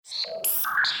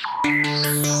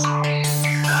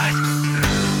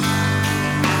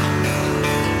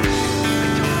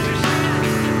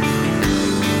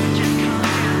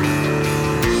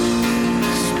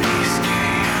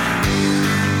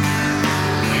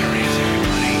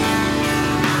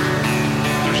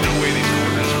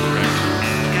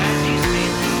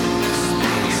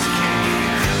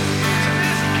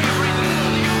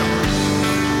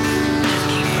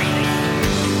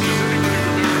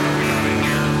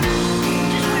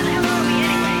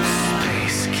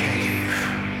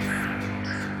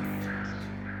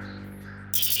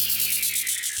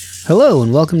Hello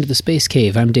and welcome to the Space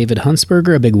Cave. I'm David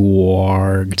Huntsberger, a big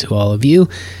warg to all of you,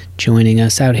 joining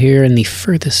us out here in the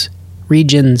furthest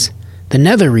regions, the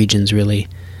nether regions really,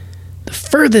 the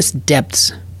furthest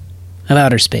depths of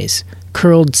outer space,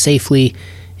 curled safely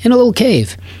in a little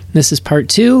cave. This is part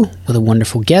 2 with a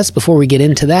wonderful guest. Before we get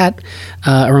into that,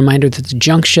 a reminder that the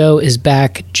Junk Show is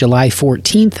back July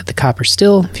 14th at the Copper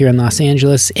Still here in Los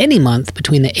Angeles. Any month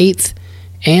between the 8th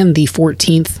and the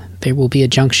 14th, there will be a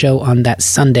Junk Show on that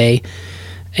Sunday,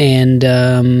 and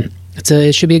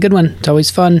it should be a good one. It's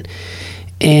always fun.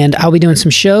 And I'll be doing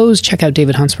some shows. Check out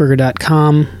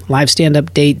davidhuntsberger.com. Live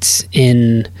stand-up dates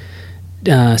in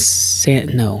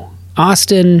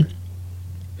Austin,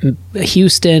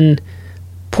 Houston,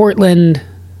 Portland,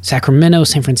 Sacramento,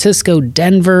 San Francisco,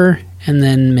 Denver, and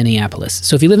then Minneapolis.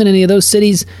 So if you live in any of those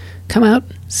cities, come out,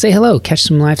 say hello, catch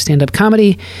some live stand-up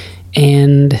comedy,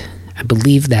 and I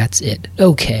believe that's it.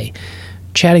 Okay.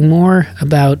 Chatting more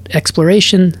about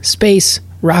exploration, space,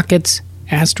 rockets,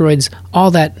 asteroids, all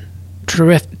that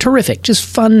terrific, just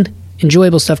fun,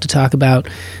 enjoyable stuff to talk about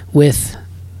with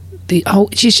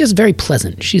she's just very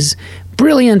pleasant. She's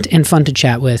brilliant and fun to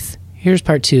chat with. Here's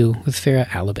part 2 with Farah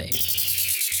Alibay.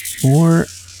 More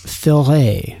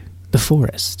Forêt, the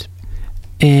forest.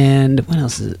 And what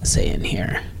else does it say in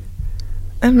here?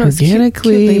 I don't know.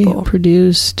 Organically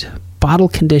produced,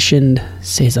 bottle-conditioned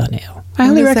Saison Ale. I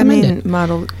highly recommend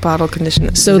it. Bottle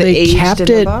conditioned. So they capped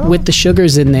it with the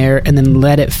sugars in there and then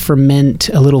let it ferment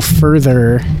a little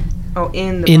further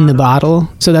in the bottle.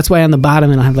 So that's why on the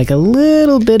bottom it'll have like a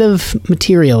little bit of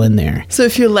material in there. So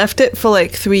if you left it for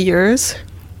like 3 years,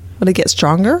 would it get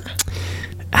stronger?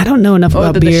 I don't know enough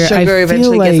about beer. The sugar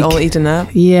eventually gets all eaten up?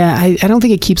 Yeah, I don't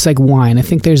think it keeps like wine. I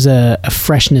think there's a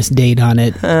freshness date on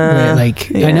it. Yeah.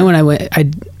 I know when I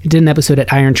did an episode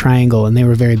at Iron Triangle, and they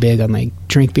were very big on like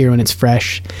drink beer when it's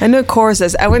fresh. I know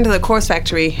Coors. I went to the Coors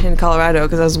factory in Colorado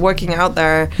because I was working out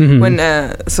there when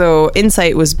so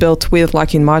Insight was built with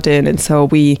Lockheed Martin, and so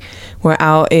we were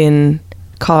out in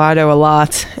Colorado a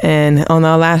lot. And on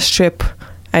our last trip,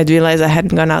 I realized I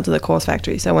hadn't gone out to the Coors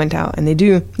factory, so I went out, and they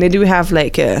do have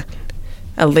like a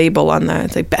label on there.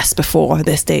 It's like best before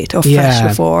this date or fresh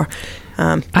before.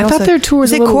 I thought their tour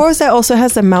was Coors that also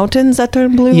has the mountains that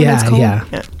turn blue. Yeah.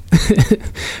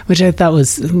 Which I thought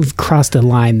was crossed a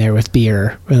line there with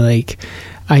beer. Where like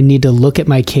I need to look at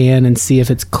my can and see if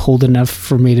it's cold enough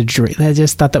for me to drink. I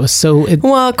just thought that was so...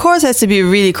 Well, Coors has to be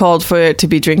really cold for it to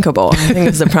be drinkable. I think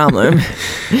it's the problem.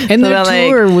 And their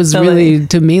tour was really,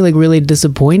 to me, like really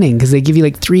disappointing because they give you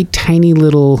like 3 tiny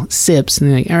little sips and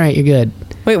they're like, all right, you're good.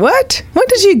 Wait, what? When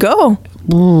did you go?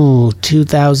 Ooh,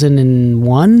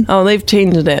 2001. Oh, they've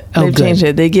changed it. Changed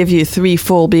it. They give you 3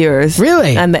 full beers.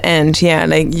 Really? At the end, yeah.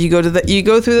 Like you go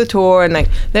through the tour, and like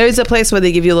there is a place where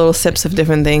they give you little sips of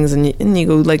different things, and you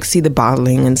go like see the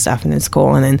bottling and stuff, and it's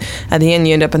cool. And then at the end,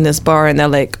 you end up in this bar, and they're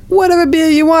like, whatever beer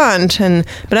you want.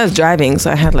 But I was driving,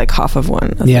 so I had like half of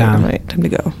one. I was like, all right, time to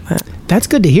go. But that's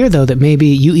good to hear, though. That maybe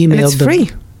you emailed. And it's free.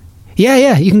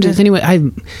 Yeah, you can just anyway.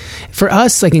 For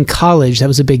us, like in college, that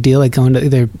was a big deal. Like going to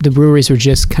the breweries were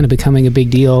just kind of becoming a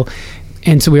big deal,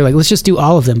 and so we were like, let's just do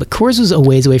all of them. But Coors was a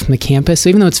ways away from the campus, so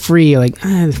even though it's free, like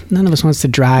none of us wants to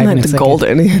drive. Like and it's the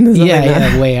Golden,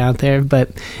 way out there. But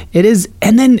it is,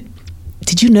 and then.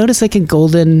 Did you notice, like in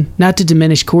Golden, not to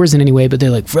diminish Coors in any way, but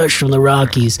they're like fresh from the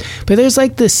Rockies. But there's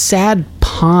like this sad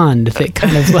pond that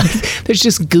kind of like there's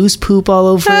just goose poop all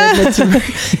over it. It's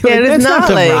not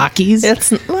the like, Rockies. They're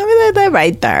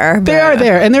right there. They are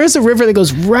there, and there is a river that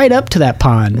goes right up to that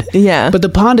pond. Yeah, but the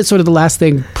pond is sort of the last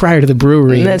thing prior to the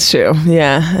brewery. That's true.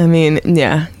 Yeah, I mean,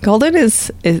 yeah, Golden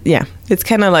is yeah, it's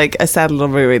kind of like a sad little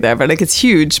brewery there, but like it's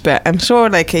huge. But I'm sure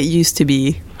like it used to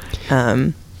be.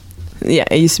 Yeah,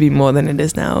 it used to be more than it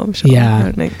is now, I'm sure.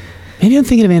 Yeah. Maybe I'm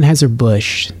thinking of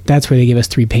Anheuser-Busch. That's where they give us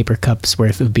 3 paper cups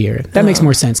worth of beer. That makes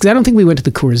more sense. Because I don't think we went to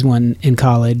the Coors one in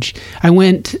college. I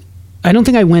was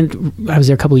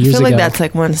there a couple of years ago. I feel like that's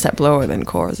like one step lower than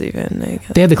Coors even.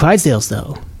 They have the Clydesdales,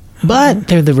 though. But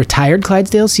they're the retired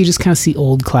Clydesdales, so you just kind of see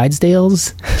old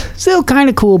Clydesdales. Still kind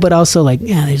of cool, but also like,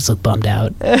 they just look bummed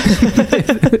out.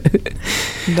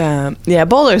 Yeah,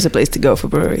 Boulder is a place to go for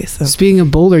breweries. So. Speaking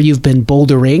of Boulder, you've been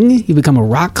bouldering. You've become a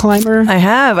rock climber. I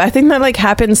have. I think that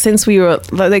happened since we were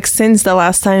since the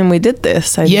last time we did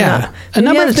this. A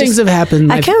number of things have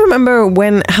happened. I can't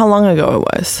remember how long ago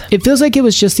it was. It feels like it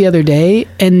was just the other day,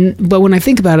 but when I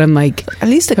think about it, I'm like, at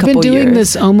least a couple years. I've been doing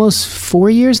this almost 4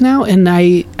 years now, and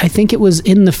I think it was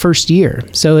in the first year,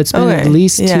 so it's been at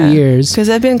least 2 years. Because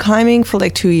I've been climbing for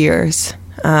 2 years.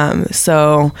 I'm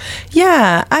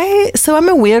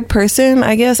a weird person,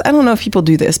 I guess. I don't know if people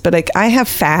do this, but I have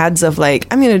fads of I'm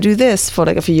going to do this for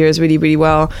a few years really, really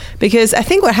well. Because I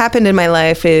think what happened in my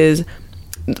life is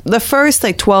the first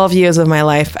 12 years of my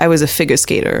life, I was a figure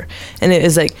skater, and it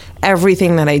is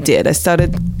everything that I did. I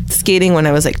started skating when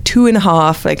I was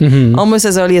 2.5, almost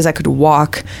as early as I could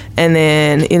walk. And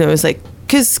then, it was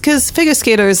because figure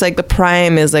skaters, the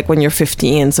prime is when you're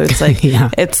 15, so it's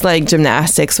it's like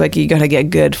gymnastics, you gotta get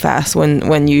good fast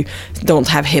when you don't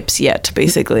have hips yet,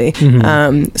 basically.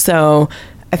 So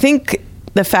I think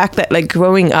the fact that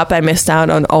growing up I missed out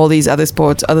on all these other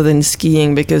sports other than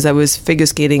skiing because I was figure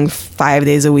skating 5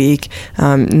 days a week.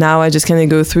 Now I just kind of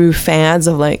go through fads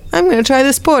of I'm gonna try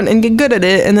this sport and get good at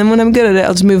it, and then when I'm good at it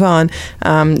I'll just move on.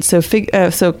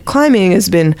 So climbing has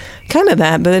been kind of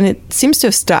that, but then it seems to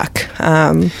have stuck.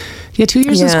 2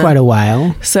 years is quite a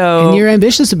while. And you're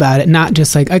ambitious about it, not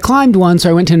just I climbed once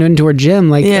or I went to an indoor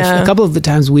gym. A couple of the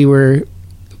times we were,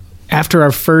 after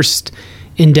our first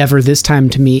endeavor this time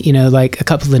to meet, a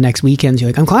couple of the next weekends,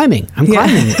 you're I'm climbing. And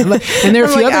there are a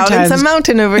few other times. It's a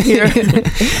mountain over here.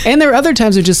 And there are other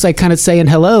times of just kind of saying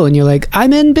hello, and you're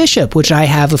I'm in Bishop, which I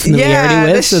have a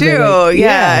familiarity with. That's true.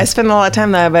 I spend a lot of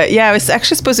time there. But I was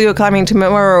actually supposed to go climbing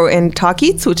tomorrow in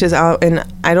Talkeets, which is out in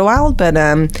Idlewild, but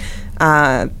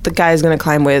the guy is going to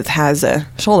climb with has a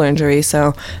shoulder injury,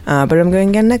 so but I'm going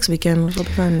again next weekend, which will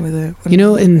be fun with it.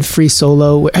 In Free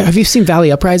Solo, have you seen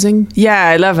Valley Uprising? Yeah,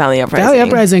 I love Valley Uprising. Valley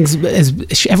Uprising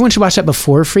is everyone should watch that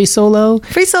before Free Solo.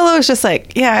 Free Solo is just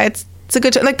it's a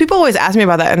good show. People always ask me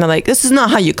about that, and they're this is not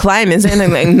how you climb, is it? And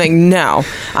I'm no,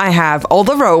 I have all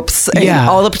the ropes and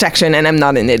all the protection, and I'm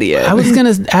not an idiot. I was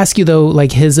going to ask you though,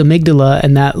 his amygdala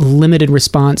and that limited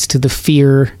response to the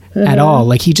fear at all.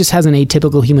 He just has an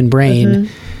atypical human brain.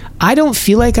 I don't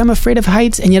feel like I'm afraid of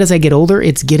heights, and yet as I get older,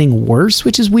 it's getting worse,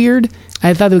 which is weird.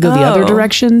 I thought it would go the other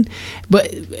direction, but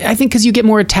I think because you get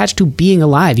more attached to being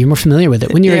alive, you're more familiar with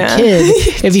it. When you're a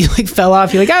kid, if you fell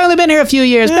off, you're I've only been here a few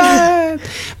years,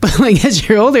 but as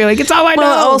you're older, you're it's all I know.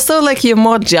 Well, also you're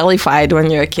more jellified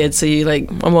when you're a kid, so you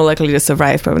are more likely to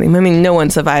survive. Probably. I mean, no one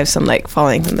survives from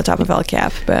falling from the top of El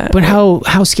Cap, but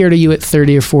how scared are you at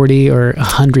 30 or 40 or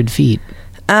 100 feet?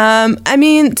 I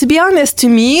mean, to be honest, to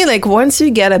me, once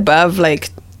you get above, my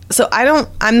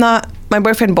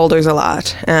boyfriend boulders a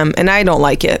lot, and I don't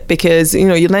like it because,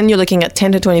 then you're looking at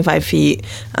 10 to 25 feet.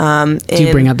 Do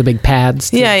you bring out the big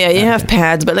pads? You have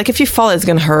pads, but if you fall, it's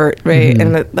going to hurt, right?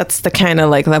 And that's the kind of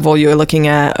level you're looking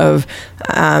at of,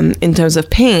 in terms of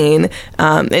pain.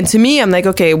 And to me, I'm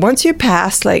okay, once you're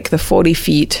past the 40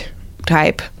 feet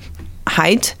type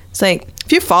height, it's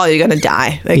if you fall, you're going to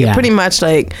die. Pretty much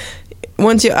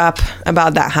once you're up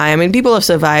about that high, I mean, people have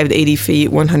survived 80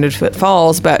 feet, 100-foot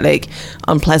falls, but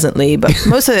unpleasantly. But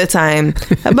most of the time,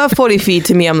 above 40 feet,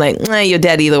 to me, I'm you're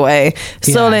dead either way.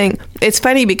 So it's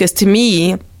funny because to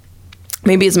me,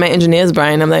 maybe it's my engineer's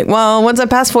brain. I'm well, once I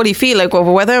pass 40 feet,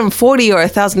 whether I'm 40 or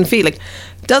 1,000 feet,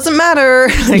 doesn't matter.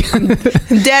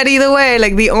 Dead either way.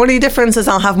 The only difference is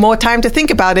I'll have more time to think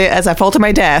about it as I fall to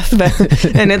my death.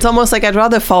 And it's almost I'd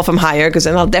rather fall from higher because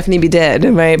then I'll definitely be dead,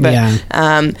 right? But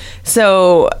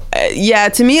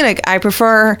to me, I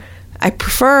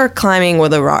prefer climbing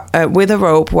with a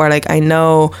rope where I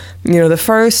know, the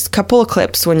first couple of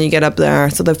clips when you get up there,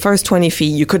 so the first 20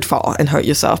 feet you could fall and hurt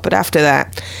yourself, but after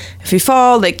that, if you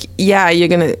fall, you're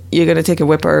gonna take a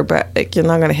whipper, but you're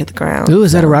not gonna hit the ground. Ooh,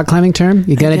 is that a rock climbing term?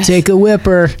 You gotta take a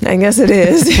whipper. I guess it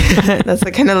is. That's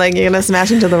the kind of you're gonna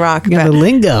smash into the rock. You got the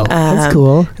lingo. That's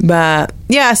cool. But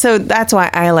so that's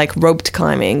why I like roped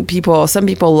climbing. Some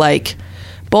people like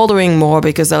bouldering more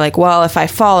because they're well, if I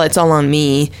fall, it's all on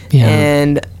me,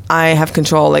 and I have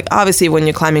control. Obviously, when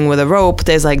you're climbing with a rope,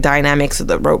 there's dynamics of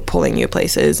the rope pulling you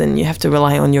places, and you have to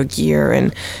rely on your gear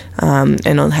and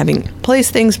on having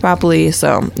placed things properly.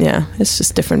 So it's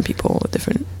just different people with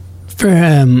different. For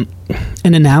an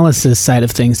analysis side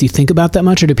of things, do you think about that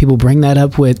much, or do people bring that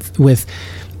up with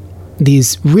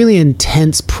these really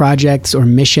intense projects or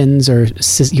missions, or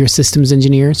you're a systems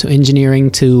engineer, so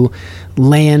engineering to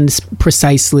land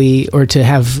precisely or to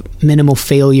have minimal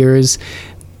failures?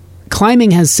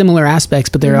 Climbing has similar aspects,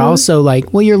 but they're also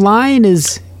your line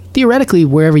is theoretically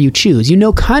wherever you choose. You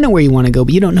know kind of where you want to go,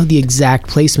 but you don't know the exact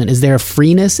placement. Is there a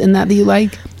freeness in that you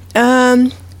like?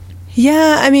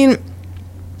 Yeah, I mean,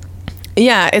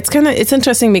 yeah, it's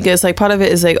interesting because like part of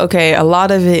it is like, okay, a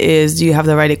lot of it is, do you have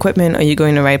the right equipment? Are you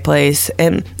going to the right place?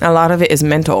 And a lot of it is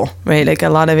mental, right? Like a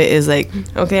lot of it is like,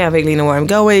 okay, I vaguely know where I'm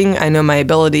going. I know my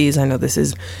abilities. I know this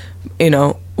is,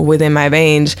 within my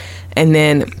range. And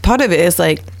then part of it is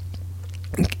like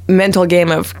mental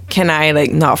game of, can I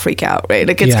like not freak out, right?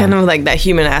 Like it's kind of like that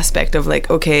human aspect of like,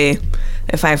 okay,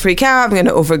 if I freak out, I'm going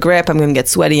to overgrip, I'm going to get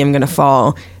sweaty, I'm going to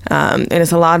fall. And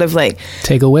it's a lot of like...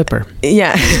 Take a whipper.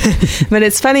 Yeah. But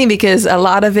it's funny because a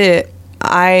lot of it,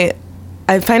 I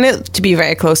find it to be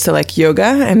very close to like yoga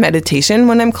and meditation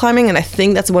when I'm climbing. And I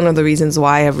think that's one of the reasons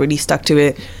why I've really stuck to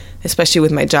it, especially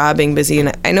with my job being busy.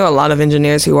 And I know a lot of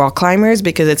engineers who are climbers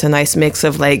because it's a nice mix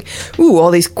of like,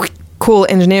 all these cool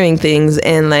engineering things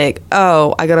and like,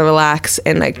 I gotta relax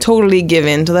and like totally give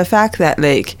in to the fact that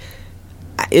like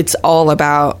it's all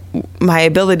about my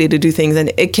ability to do things.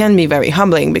 And it can be very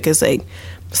humbling because like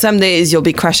some days you'll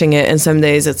be crushing it and some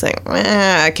days it's like,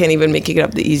 I can't even make it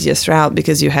up the easiest route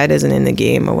because your head isn't in the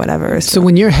game or whatever. So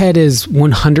when your head is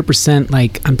 100%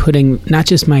 like, I'm putting not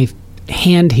just my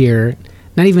hand here,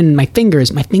 not even my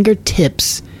fingers, my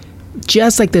fingertips,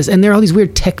 just like this, and there are all these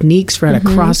weird techniques for how to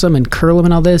cross them and curl them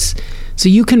and all this, so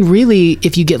you can really,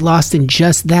 if you get lost in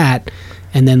just that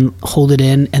and then hold it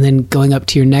in and then going up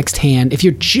to your next hand, if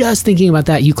you're just thinking about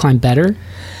that, you climb better.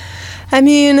 I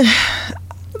mean,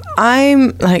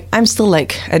 I'm still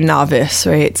like a novice,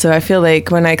 right? So I feel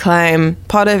like when I climb,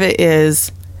 part of it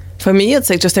is, for me, it's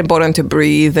like just important to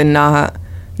breathe and not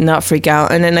freak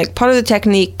out. And then like part of the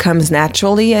technique comes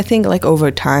naturally, I think, like over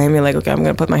time. You're like, okay, I'm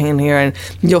gonna put my hand here, and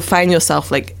you'll find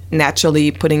yourself like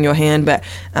naturally putting your hand. But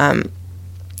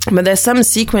there's some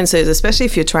sequences, especially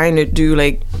if you're trying to do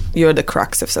like, you're the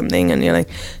crux of something and you're like,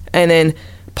 and then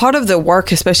part of the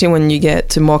work, especially when you get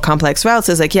to more complex routes,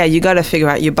 is like, you got to figure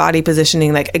out your body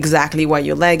positioning, like exactly what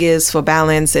your leg is for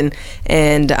balance. And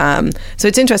so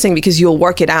it's interesting because you'll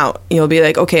work it out. You'll be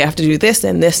like, okay, I have to do this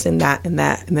and this and that and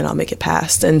that, and then I'll make it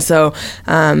past. And so,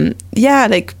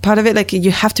 like part of it, like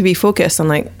you have to be focused on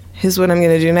like, here's what I'm going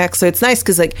to do next. So it's nice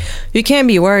because like you can't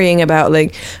be worrying about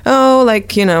like,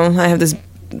 I have this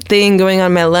thing going on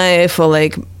in my life, or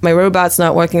like my robot's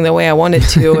not working the way I want it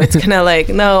to. It's kind of like,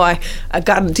 no, I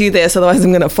got to do this, otherwise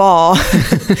I'm gonna fall.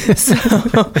 So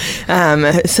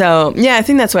I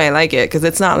think that's why I like it, because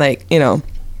it's not like,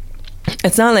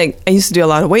 it's not like I used to do a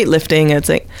lot of weightlifting. It's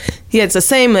like, it's the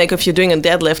same, like if you're doing a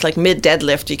deadlift, like mid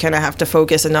deadlift, you kind of have to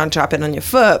focus and not drop it on your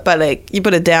foot, but like you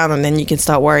put it down and then you can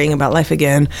start worrying about life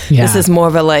again. This is more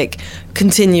of a like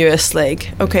continuous,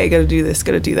 like, okay, gotta do this,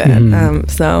 gotta do that.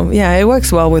 It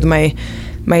works well with my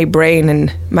brain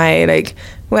and my like,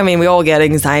 we all get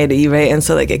anxiety, right? And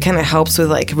so like it kind of helps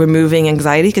with like removing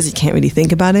anxiety because you can't really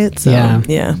think about it. So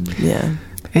yeah.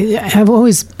 I've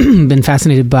always been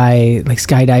fascinated by like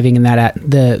skydiving and that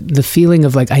the feeling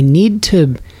of like, I need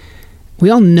to, we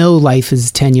all know life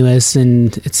is tenuous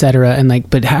and et cetera, and like,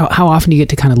 but how often do you get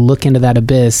to kind of look into that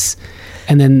abyss?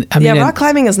 And then rock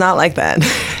climbing is not like that.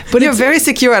 But you're very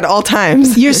secure at all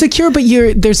times. You're secure, but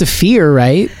there's a fear,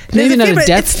 right? Maybe not a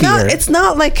death fear. It's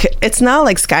not like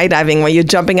skydiving where you're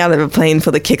jumping out of a plane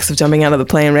for the kicks of jumping out of the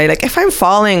plane, right? Like if I'm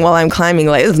falling while I'm climbing,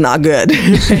 like it's not good.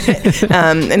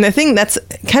 And I think that's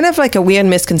kind of like a weird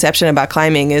misconception about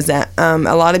climbing is that a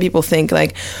lot of people think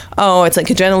like, oh, it's like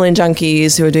adrenaline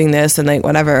junkies who are doing this and like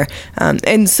whatever.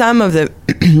 And some of the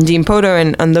Dean Potter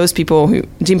and those people who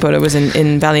Dean Potter was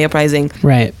in Valley Uprising.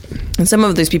 Right. And some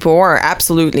of those people were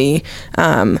absolutely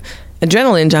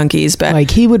adrenaline junkies, but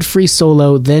like he would free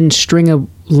solo, then string a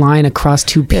line across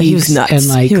two peaks. He was nuts. And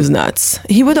like he was nuts.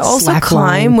 He would also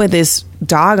climb with his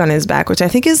dog on his back, which I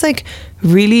think is like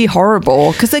really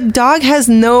horrible because like dog has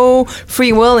no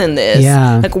free will in this.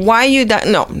 Yeah. Like why you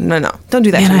no, don't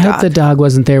do that. And to I dog. hope the dog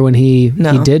wasn't there when he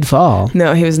did fall.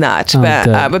 No, he was not.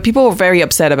 But people were very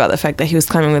upset about the fact that he was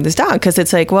climbing with his dog because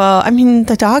it's like, well, I mean,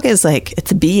 the dog is like,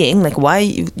 it's a being. Like why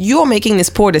you're making these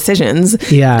poor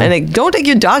decisions? Yeah. And like, don't take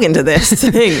your dog into this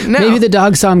thing. No. Maybe the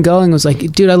dog saw him going and was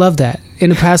like, dude, I love that.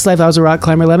 In a past life, I was a rock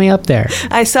climber. Let me up there.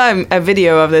 I saw a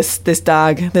video of this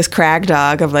dog, this crag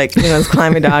dog of like, this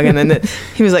climbing dog. And then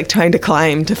he was like trying to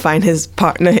climb to find his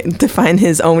partner, to find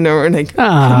his owner. And like,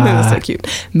 that was so cute.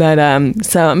 But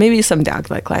so maybe some dogs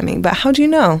like climbing. But how do you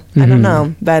know? I don't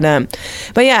know. But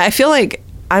yeah, I feel like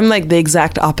I'm like the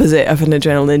exact opposite of an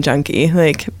adrenaline junkie.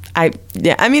 Like I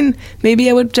mean, maybe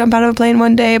I would jump out of a plane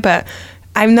one day, but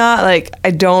I'm not like,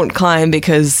 I don't climb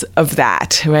because of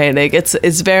that, right? Like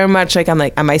it's very much like, I'm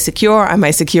like, am I secure? Am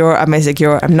I secure? Am I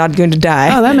secure? I'm not going to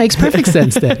die. Oh, that makes perfect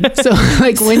sense then. So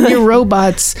like when you're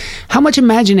robots, how much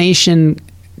imagination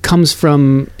comes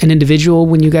from an individual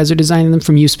when you guys are designing them,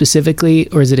 from you specifically,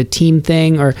 or is it a team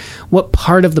thing, or what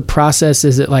part of the process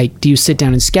is it? Like, do you sit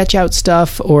down and sketch out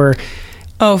stuff, or...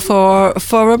 Oh,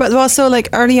 for robots, well, so like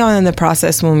early on in the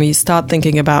process, when we start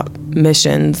thinking about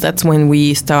missions, that's when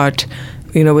we start,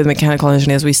 with mechanical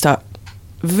engineers, we start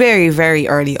very, very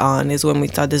early on is when we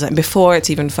start design, before it's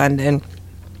even funded.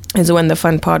 Is when the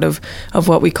fun part of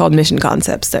what we call mission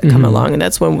concepts that come along, and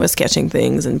that's when we're sketching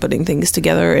things and putting things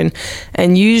together,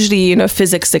 and usually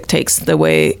physics dictates the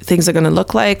way things are going to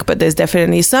look like, but there's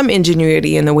definitely some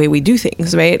ingenuity in the way we do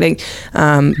things, right? Like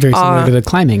very similar to the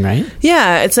climbing, right?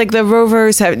 Yeah, it's like the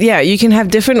rovers have, you can have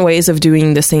different ways of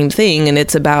doing the same thing, and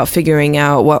it's about figuring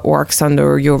out what works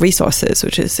under your resources,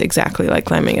 which is exactly like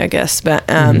climbing, I guess. But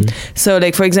so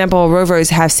like, for example, rovers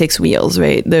have 6 wheels,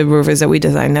 right? The rovers that we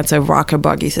design, that's a rocker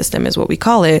buggy system is what we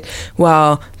call it.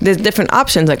 Well, there's different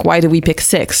options. Like, why did we pick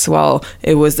 6? Well,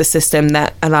 it was the system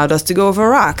that allowed us to go over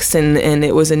rocks, and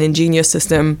it was an ingenious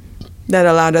system that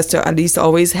allowed us to at least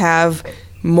always have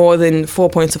more than 4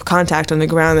 points of contact on the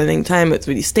ground at any time. It's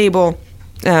really stable.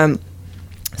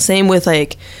 Same with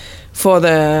like for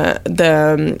the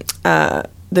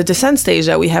descent stage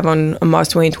that we have on Mars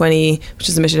 2020, which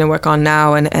is the mission I work on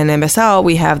now, and MSL,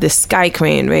 we have this sky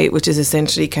crane, right, which is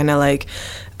essentially kind of like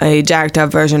a jacked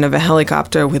up version of a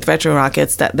helicopter with retro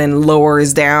rockets that then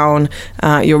lowers down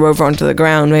your rover onto the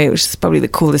ground, right, which is probably the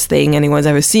coolest thing anyone's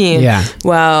ever seen. Yeah.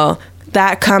 Well,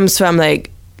 that comes from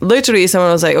like, literally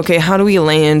someone was like, okay, how do we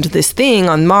land this thing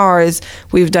on Mars?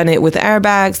 We've done it with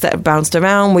airbags that bounced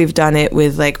around. We've done it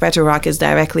with like retro rockets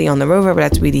directly on the rover, but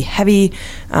that's really heavy.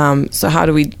 So how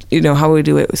do we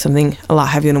do it with something a lot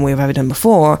heavier than we've ever done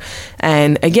before?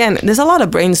 And again, there's a lot of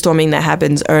brainstorming that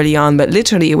happens early on, but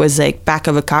literally it was like back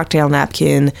of a cocktail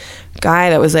napkin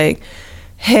guy that was like,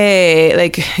 hey,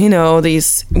 like,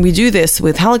 we do this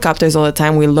with helicopters all the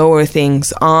time. We lower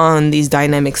things on these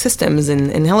dynamic systems,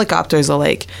 and helicopters are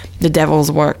like the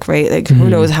devil's work, right? Like,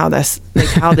 who knows how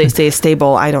they stay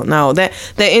stable? I don't know. They're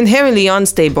inherently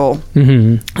unstable,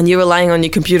 and you're relying on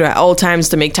your computer at all times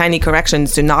to make tiny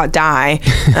corrections to not die,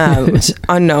 which is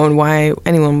unknown why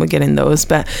anyone would get in those.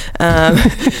 But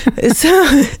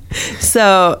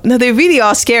so no, they really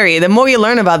are scary. The more you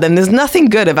learn about them, there's nothing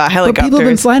good about helicopters. But people have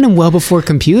been flying them well before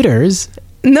computers.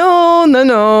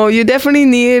 No. You definitely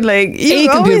need like a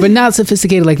computer, but not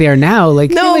sophisticated like they are now.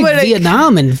 Like, no, but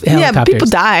Vietnam and helicopters. Yeah, but people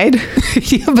died.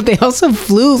 Yeah, but they also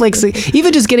flew like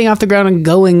even just getting off the ground and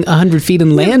going 100 feet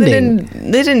and landing.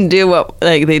 They didn't do what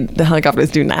like the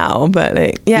helicopters do now, but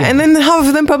and then half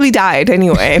of them probably died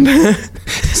anyway.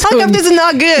 Helicopters are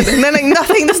not good, and then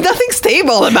there's nothing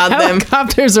stable about them.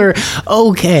 Helicopters are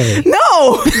okay.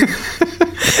 No.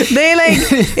 They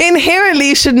like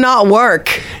inherently should not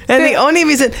work, and the only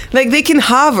reason they can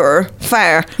hover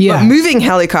fair, but moving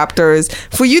helicopters,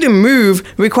 for you to move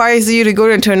requires you to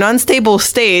go into an unstable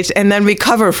state and then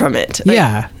recover from it.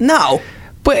 No.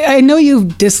 But I know you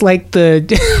dislike the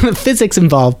physics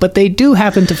involved, but they do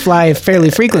happen to fly fairly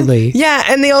frequently. Yeah,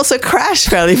 and they also crash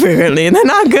fairly frequently, and they're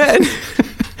not good.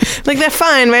 Like, they're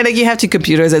fine, right? Like, you have 2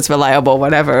 computers, it's reliable,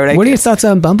 whatever. Like, what are your thoughts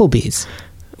on bumblebees?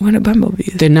 What are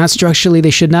bumblebees? They're not structurally, they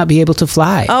should not be able to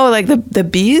fly. Oh, like the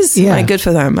bees? Yeah. Like, good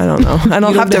for them. I don't know. I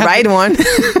don't have to ride one.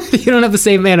 You don't have the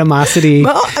same animosity.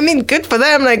 Well, I mean, good for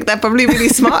them. Like, they're probably really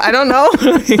smart. I don't know.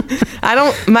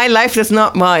 My life does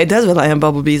not, well, it does rely on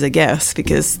bumblebees, I guess,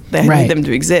 because they need them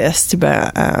to exist.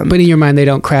 But in your mind, they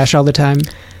don't crash all the time?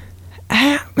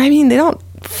 I mean, they don't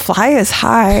fly as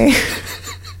high.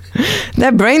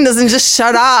 Their brain doesn't just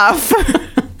shut off.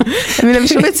 I mean, I'm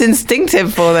sure it's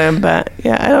instinctive for them, but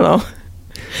I don't know.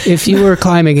 If you were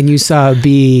climbing and you saw a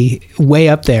bee way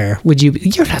up there, would you?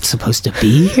 You're not supposed to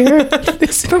be here.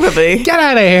 Probably. Get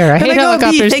out of here. I hate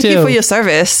helicopters thank you for your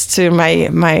service to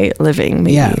my living.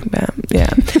 Maybe. Yeah.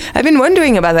 I've been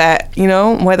wondering about that.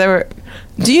 Whether.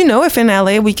 Do you know if in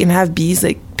LA we can have bees?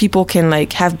 Like, people can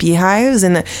have beehives,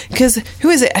 and because who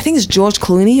is it? I think it's George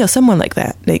Clooney or someone like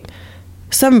that. Like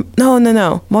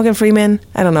no. Morgan Freeman.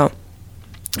 I don't know.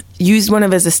 Used one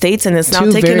of his estates, and it's now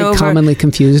taken over. 2 very commonly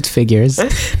confused figures.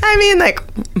 I mean,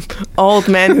 old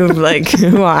men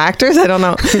who are actors. I don't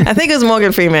know. I think it was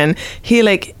Morgan Freeman. He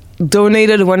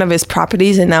donated one of his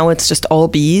properties, and now it's just all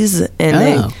bees.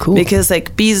 And cool. Because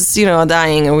like bees, are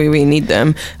dying, and we really need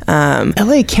them.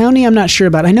 LA County, I'm not sure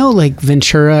about. I know like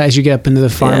Ventura, as you get up into the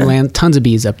farmland, tons of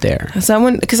bees up there.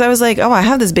 So because I was like, I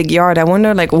have this big yard. I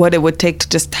wonder like what it would take to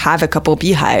just have a couple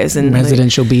beehives and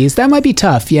residential bees. That might be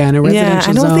tough. Yeah, in a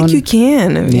residential zone. I don't think you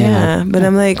can. Yeah. But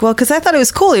I'm like, well, because I thought it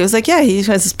was cool. He was like, yeah, he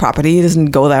has his property. He doesn't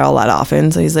go there all that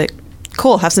often, so he's like,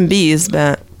 cool, have some bees,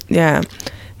 but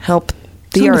help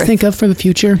the earth. To think of for the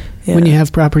future when you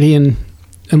have property in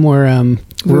a more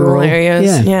rural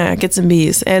areas. Yeah, get some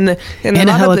bees and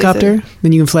a helicopter.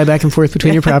 Then you can fly back and forth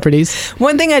between your properties.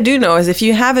 One thing I do know is if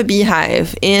you have a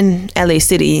beehive in LA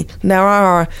City, there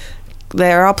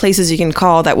are places you can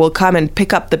call that will come and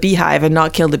pick up the beehive and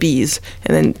not kill the bees,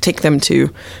 and then take them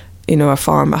to a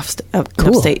farm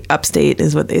upstate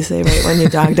is what they say, right? When your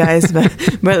dog dies, but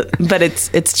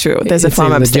it's true. There's a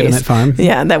farm upstate, legitimate farm.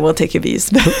 Yeah, that will take your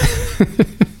bees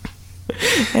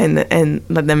and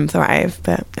let them thrive.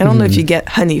 But I don't know if you get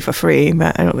honey for free,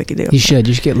 but I don't think you do. You should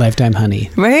get lifetime honey,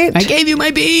 right? I gave you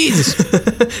my bees.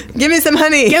 Give me some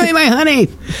honey. Give me my honey.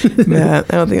 Yeah,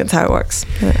 I don't think that's how it works.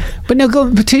 Yeah. But no,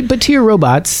 but to your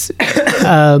robots.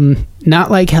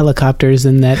 Not like helicopters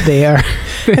in that they are.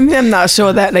 I'm not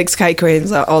sure that like sky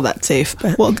cranes are all that safe.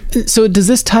 But. Well, so does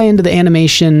this tie into the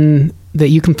animation that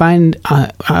you can find?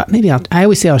 Maybe I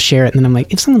always say I'll share it, and then I'm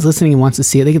like, if someone's listening and wants to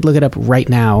see it, they could look it up right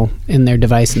now in their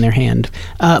device in their hand.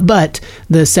 But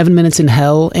the 7 Minutes in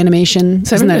Hell animation,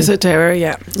 7 Minutes of Terror,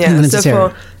 yeah.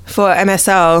 So for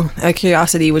MSL,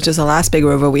 Curiosity, which is the last big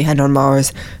rover we had on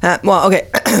Mars.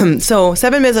 So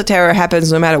 7 Minutes of Terror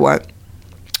happens no matter what.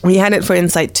 We had it for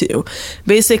InSight too.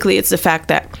 Basically, it's the fact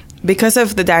that because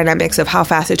of the dynamics of how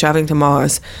fast they're traveling to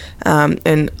Mars,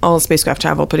 and all spacecraft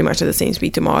travel pretty much at the same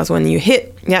speed to Mars, when you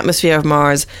hit the atmosphere of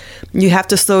Mars, you have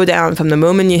to slow down from the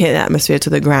moment you hit the atmosphere to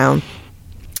the ground.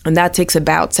 And that takes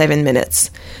about 7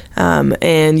 minutes.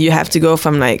 And you have to go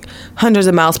from like hundreds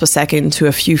of miles per second to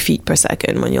a few feet per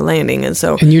second when you're landing. And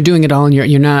you're doing it all, and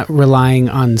you're not relying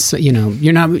on,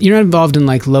 you're not involved in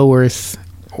like low Earth,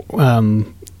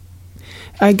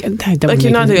 you're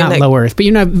not doing low Earth, but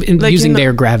you're not using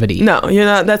their gravity. No, you're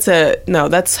not.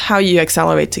 That's how you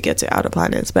accelerate to get to outer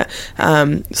planets. But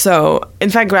so in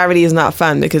fact, gravity is not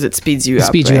fun because it speeds you up.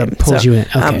 Speeds you up, pulls you in.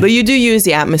 Okay. But you do use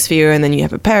the atmosphere, and then you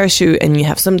have a parachute, and you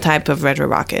have some type of retro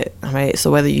rocket. Right. So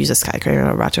whether you use a sky crane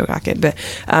or a retro rocket, but.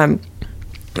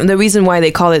 The reason why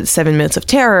they call it 7 Minutes of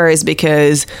Terror is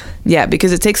because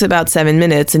it takes about 7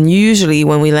 minutes. And usually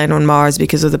when we land on Mars,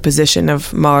 because of the position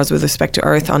of Mars with respect to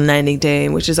Earth on landing day,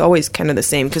 which is always kind of the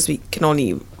same because we can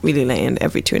only really land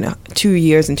every 2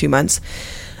 years and 2 months,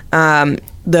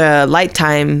 the light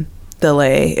time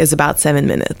delay is about 7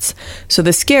 minutes. So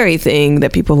the scary thing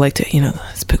that people like to,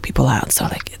 spook people out. So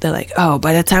they're like, oh,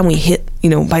 by the time we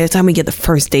get the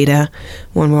first data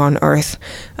when we're on Earth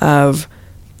of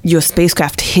your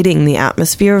spacecraft hitting the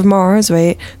atmosphere of Mars,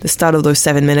 right? The start of those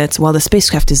 7 minutes, while the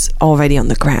spacecraft is already on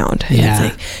the ground. Yeah.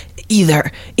 It's like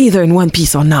either in one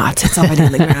piece or not. It's already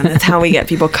on the ground. That's how we get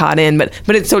people caught in. But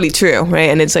it's totally true, right?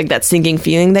 And it's like that sinking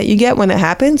feeling that you get when it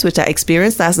happens, which I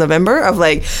experienced last November of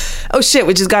like, oh shit,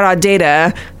 we just got our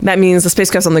data. That means the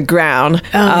spacecraft's on the ground.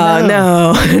 Oh,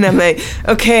 no. And I'm like,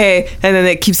 okay. And then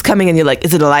it keeps coming and you're like,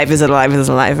 is it alive? Is it alive? Is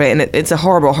it alive? Right? And it's a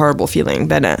horrible, horrible feeling.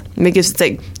 But because it's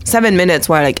like 7 minutes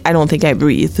where like, I don't think I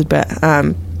breathed, but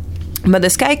the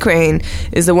Sky Crane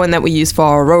is the one that we use for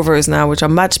our rovers now, which are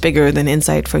much bigger than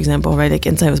InSight, for example, right? Like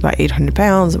InSight was about 800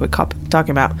 pounds. We're talking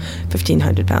about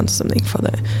 1,500 pounds or something for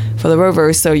the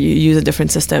rovers. So you use a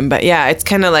different system. But yeah, it's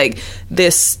kind of like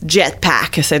this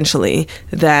jetpack, essentially,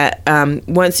 that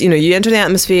once, you enter the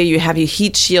atmosphere, you have your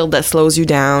heat shield that slows you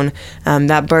down.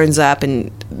 That burns up,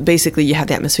 and basically you have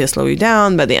the atmosphere slow you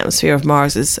down, but the atmosphere of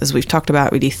Mars is, as we've talked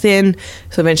about, really thin.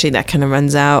 So eventually that kind of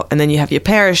runs out. And then you have your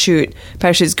parachute.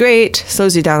 Parachute's great.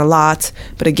 Slows you down a lot,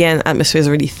 but again, atmosphere is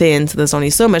really thin, so there's only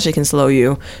so much it can slow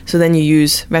you. So then you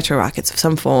use retro rockets of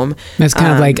some form. That's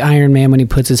kind of like Iron Man when he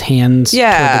puts his hands toward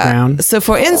the ground. So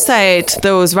for InSight,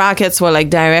 those rockets were like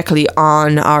directly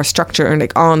on our structure and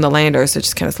like on the lander, so it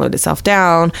just kind of slowed itself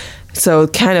down. So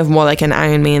kind of more like an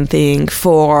Iron Man thing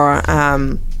for Mars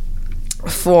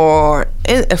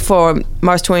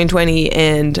 2020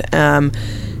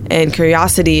 and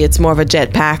Curiosity. It's more of a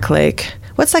jetpack, like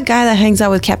what's that guy that hangs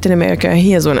out with Captain America?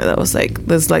 He has one of those, like,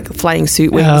 those like flying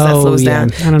suit wings that slows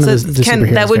down. I don't know the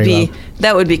superheroes that would very be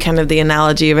that would be kind of the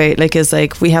analogy, right? Like, it's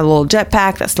like we have a little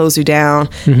jetpack that slows you down,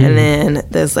 and then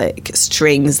there's like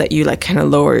strings that you like kind of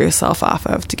lower yourself off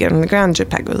of to get on the ground.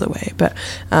 Jetpack goes away, but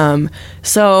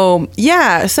so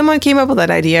yeah, someone came up with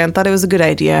that idea and thought it was a good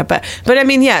idea, but I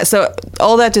mean, yeah. So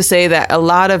all that to say that a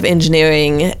lot of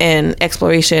engineering and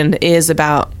exploration is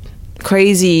about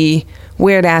crazy,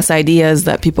 weird ass ideas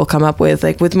that people come up with.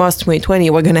 Like with Mars 2020,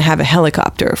 we're gonna have a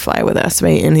helicopter fly with us,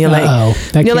 right? And you're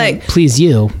like, please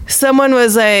you. Someone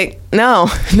was like, no,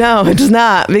 it does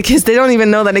not, because they don't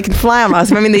even know that it can fly on Mars.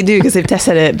 I mean, they do because they've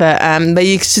tested it, but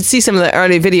you should see some of the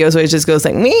early videos where it just goes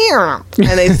like, meow,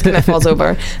 and it just kind of falls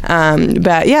over.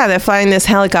 But yeah, they're flying this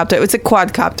helicopter. It's a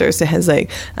quadcopter, so it has like,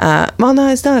 well, no,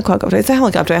 it's not a quadcopter. It's a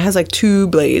helicopter. It has like 2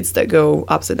 blades that go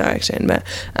opposite direction. But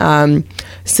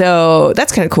so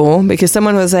that's kind of cool, because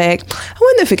someone was like, I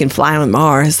wonder if it can fly on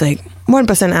Mars. Like,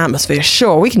 1% atmosphere,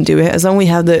 sure, we can do it as long as we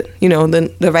have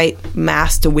the right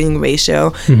mass to wing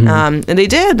ratio. And they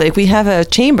did. Like, we have a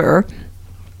chamber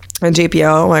at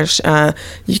JPL which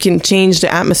you can change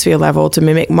the atmosphere level to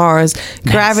mimic Mars.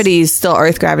 Nice. Gravity is still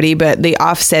Earth gravity, but they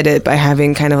offset it by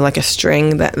having kind of like a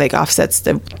string that like offsets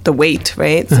the weight,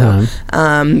 right? So,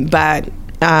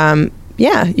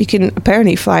 yeah, you can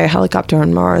apparently fly a helicopter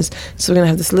on Mars. So we're going to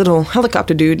have this little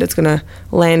helicopter dude that's going to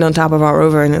land on top of our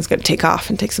rover, and it's going to take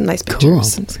off and take some nice pictures. Cool.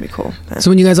 It's going to be cool. Yeah.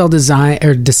 So when you guys all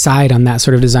decide on that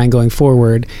sort of design going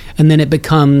forward, and then it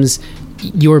becomes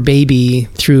your baby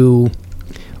through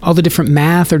all the different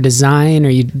math or design, or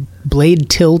you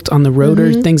blade tilt on the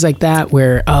rotor, things like that,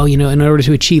 where, in order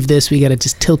to achieve this, we got to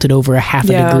just tilt it over a half a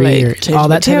degree, like or all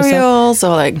that type of stuff.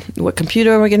 Or like what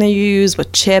computer we're going to use,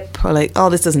 what chip, or like,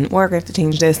 this doesn't work, we have to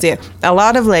change this. Yeah, a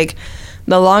lot of like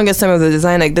the longest time of the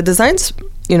design, like the design's,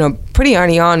 pretty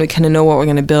early on, we kind of know what we're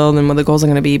going to build and what the goals are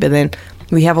going to be, but then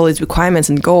we have all these requirements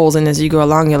and goals, and as you go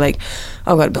along, you're like,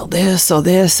 I've got to build this or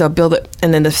build it,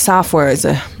 and then the software is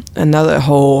another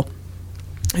whole.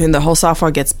 And the whole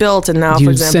software gets built, and now, do you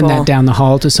for example, send that down the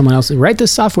hall to someone else? Write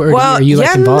this software, or are you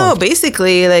like involved? No,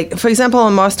 basically, like for example,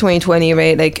 on Mars 2020,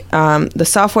 right? Like the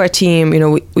software team,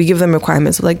 we give them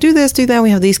requirements, like do this, do that.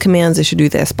 We have these commands; they should do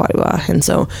this, blah blah blah. And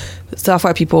so,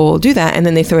 software people do that, and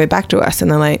then they throw it back to us,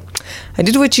 and they're like, "I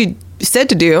did what you said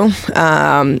to do.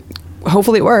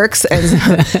 Hopefully it works." And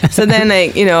so then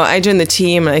I joined the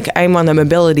team. Like, I'm on the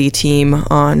mobility team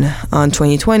on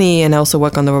 2020, and I also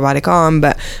work on the robotic arm.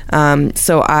 But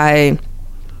so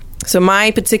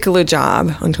my particular job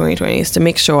on 2020 is to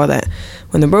make sure that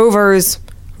when the rover's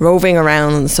roving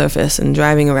around on the surface and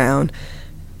driving around,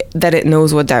 that it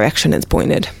knows what direction it's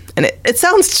pointed. And it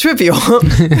sounds trivial,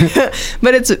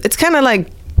 but it's kind of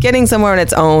like getting somewhere on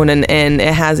its own, and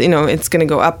it has, it's going to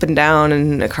go up and down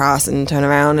and across and turn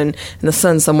around, and the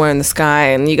sun's somewhere in the sky,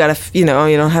 and you got to, you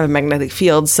don't have a magnetic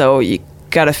field, so you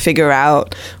got to figure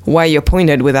out where you're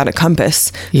pointed without a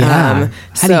compass. Yeah.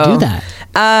 How do you do that?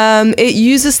 It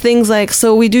uses things like,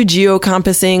 so we do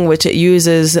geocompassing, which it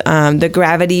uses the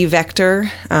gravity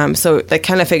vector. So that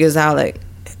kind of figures out like,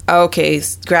 okay,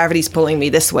 gravity's pulling me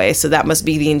this way, so that must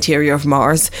be the interior of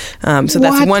Mars. So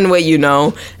that's one way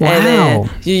Wow. And then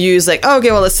you use like,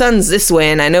 okay, well, the sun's this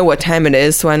way, and I know what time it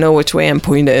is, so I know which way I'm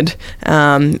pointed.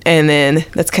 And then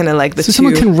that's kind of like the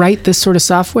someone can write this sort of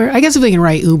software? I guess if they can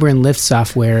write Uber and Lyft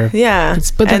software. Yeah.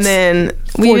 And then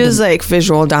we use like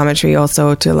visual odometry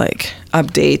also to like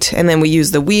update, and then we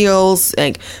use the wheels,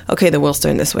 like, okay, the wheel's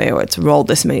turned this way, or it's rolled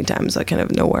this many times, so I kind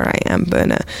of know where I am.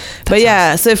 But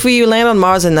yeah, awesome. So if we land on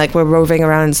Mars and like we're roving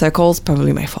around in circles,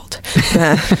 probably my fault.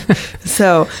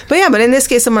 But in this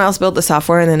case, someone else built the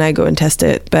software, and then I go and test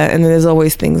it. And then there's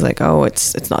always things like,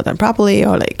 it's not done properly,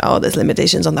 or like, there's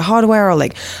limitations on the hardware, or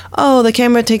like, the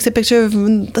camera takes a picture of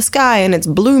the sky and it's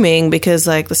blooming because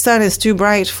like the sun is too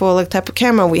bright for like the type of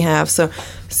camera we have.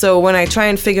 So when I try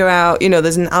and figure out,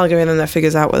 there's an algorithm that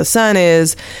figures out where the sun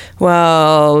is,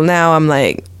 well, now I'm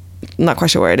like, not quite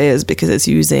sure where it is because it's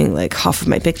using like half of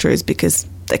my pictures because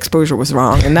the exposure was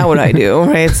wrong. And now what I do,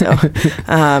 right? So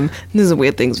these are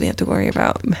weird things we have to worry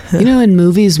about. In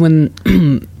movies, when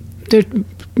there are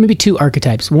maybe 2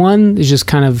 archetypes. One is just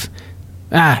kind of,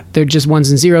 they're just ones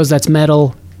and zeros, that's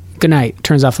metal, good night,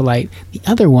 turns off the light. The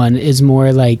other one is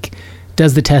more like,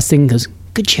 does the testing, goes,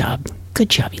 good job, you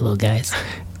little guys.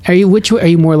 Are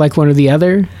you more like one or the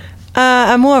other?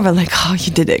 I'm more of a like,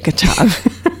 you did it, good job.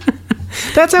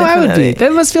 That's how I would be.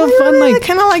 That must feel fun, like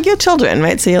kind of like your children,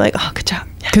 right? So you're like, good job.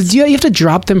 Because you have to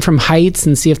drop them from heights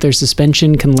and see if their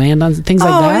suspension can land on things like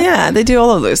that. Oh yeah, they do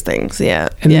all of those things. Yeah,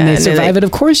 and then they survive it.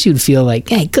 Of course, you'd feel like,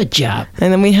 hey, good job.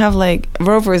 And then we have like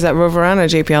rovers that rove around at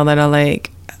JPL that are like,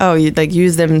 oh, you like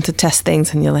use them to test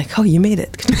things, and you're like, oh, you made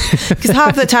it. Because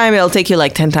half the time it'll take you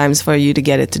like 10 times for you to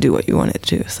get it to do what you want it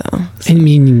to do. So I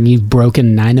mean, you've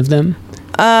broken 9 of them?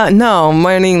 No,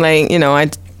 meaning like, you know, I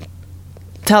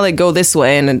tell it go this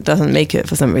way and it doesn't make it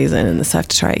for some reason, and just have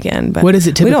to try again. But what is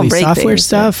it typically? We don't break Software things,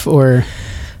 stuff or?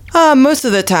 Most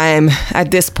of the time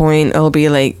at this point it'll be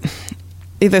like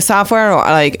either software or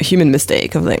like human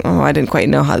mistake of like, oh, I didn't quite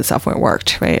know how the software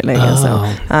worked, right? Like,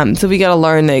 so we got to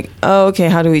learn like, oh, okay,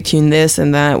 how do we tune this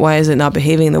and that? Why is it not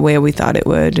behaving the way we thought it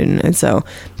would? And so,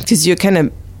 because you're kind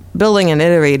of building and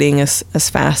iterating as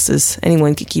fast as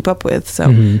anyone can keep up with. So,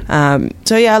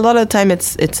 so yeah, a lot of the time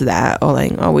it's that, or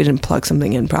like, oh, we didn't plug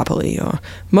something in properly, or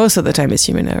most of the time it's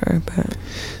human error. But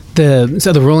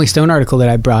the Rolling Stone article that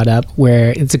I brought up,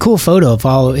 where it's a cool photo of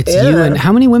all, it's you and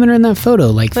how many women are in that photo?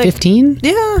 Like 15?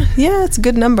 Yeah, it's a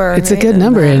good number. It's a good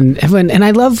number, and everyone, and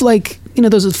I love, like, you know,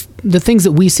 those the things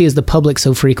that we see as the public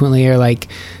so frequently are like,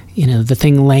 you know, the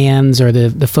thing lands or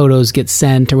the photos get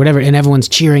sent or whatever, and everyone's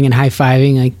cheering and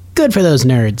high-fiving, like, good for those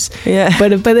nerds. Yeah.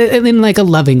 But in like a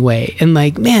loving way. And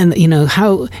like, man, you know,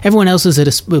 how everyone else is at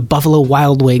a Buffalo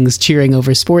Wild Wings cheering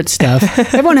over sports stuff.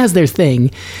 Everyone has their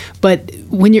thing. But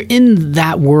when you're in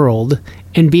that world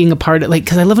and being a part of, like,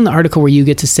 because I love in the article where you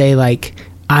get to say, like,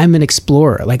 I'm an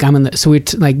explorer. Like, I'm in the, so we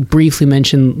like briefly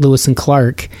mentioned Lewis and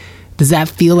Clark. Does that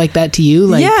feel like that to you?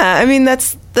 Like, yeah, I mean,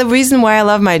 that's the reason why I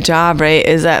love my job, right?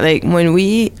 Is that like when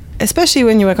we, especially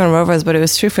when you work on rovers, but it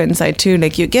was true for InSight too,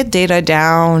 like you get data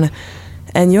down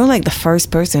and you're like the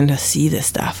first person to see this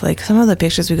stuff. Like some of the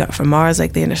pictures we got from Mars,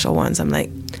 like the initial ones, I'm like,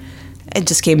 it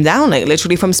just came down like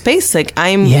literally from space. Like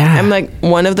I'm like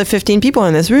one of the 15 people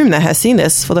in this room that has seen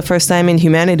this for the first time in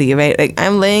humanity, right? Like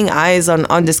I'm laying eyes on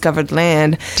undiscovered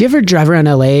land. Do you ever drive around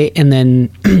LA and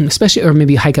then, especially, or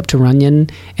maybe hike up to Runyon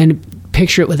and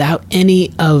picture it without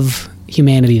any of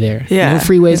humanity there? Yeah. No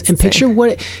freeways, and picture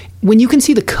what, when you can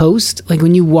see the coast, like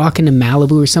when you walk into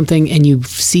Malibu or something and you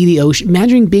see the ocean,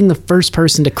 imagine being the first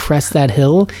person to crest that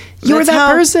hill. You're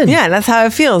that person. Yeah, that's how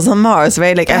it feels on Mars,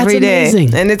 right? Like that's every day.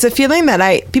 Amazing. And it's a feeling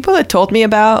that people had told me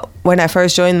about when I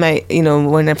first joined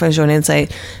when I first joined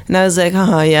InSight. And I was like,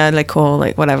 oh yeah, like cool,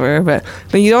 like whatever. But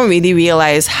you don't really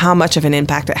realize how much of an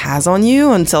impact it has on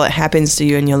you until it happens to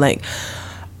you and you're like,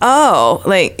 oh,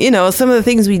 like, you know, some of the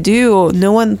things we do,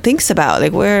 no one thinks about.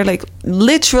 Like, we're, like,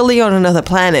 literally on another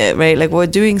planet, right? Like, we're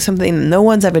doing something no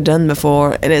one's ever done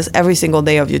before, and it's every single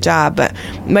day of your job. But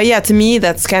yeah, to me,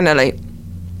 that's kind of like,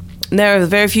 there are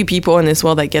very few people in this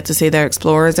world that get to say they're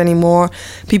explorers anymore.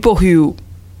 People who,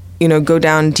 you know, go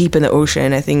down deep in the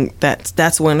ocean, I think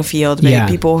that's one field.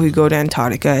 Maybe people who go to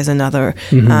Antarctica is another.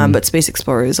 But space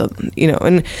explorers, you know,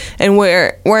 and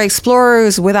we're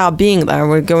explorers without being there.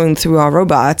 We're going through our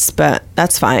robots, but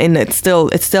that's fine. It's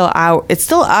still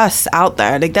us out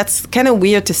there. Like that's kind of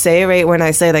weird to say, right? When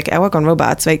I say like I work on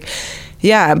robots, like.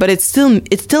 Yeah, but it's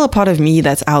still a part of me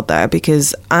that's out there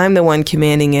because I'm the one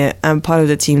commanding it. I'm part of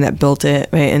the team that built it,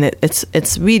 right? And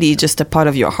it's really just a part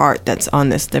of your heart that's on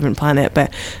this different planet.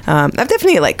 But I've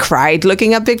definitely like cried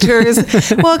looking at pictures.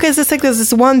 Well, because it's like there's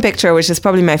this one picture, which is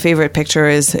probably my favorite picture,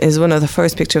 is one of the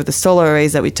first picture of the solar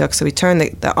arrays that we took. So we turned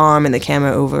the arm and the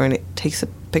camera over, and it takes a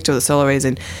picture of the solar arrays,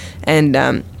 and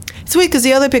it's weird because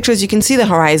the other pictures you can see the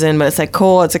horizon, but it's like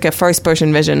cool. It's like a first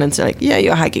person vision. And it's like, yeah,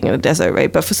 you're hiking in a desert,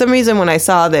 right? But for some reason, when I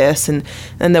saw this and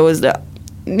there was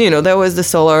there was the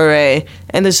solar array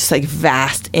and there's just like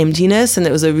vast emptiness. And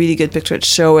it was a really good picture. It's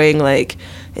showing like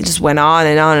it just went on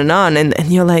and on and on.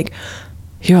 And you're like,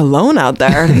 you're alone out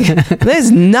there. Like,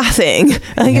 there's nothing.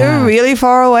 Like you're really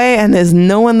far away and there's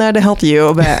no one there to help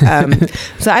you. But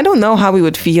so I don't know how we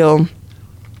would feel,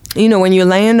 you know, when you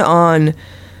land on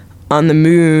the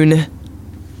moon.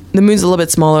 The moon's a little bit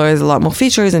smaller, there's a lot more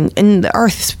features, and the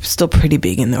Earth is still pretty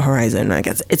big in the horizon. Like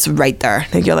it's right there.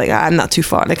 Like you're like, I'm not too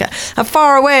far. Like I'm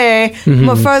far away,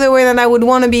 but further away than I would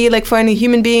want to be. Like for any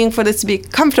human being, for this to be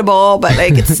comfortable, but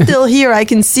like it's still here. I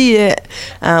can see it.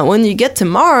 When you get to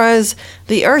Mars,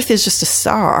 the Earth is just a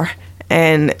star.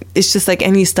 And it's just like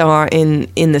any star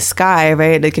in the sky,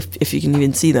 right? Like if you can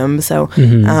even see them. So,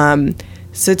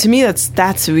 so to me,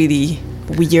 that's really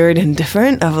weird and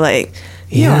different. Of like,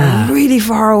 you're really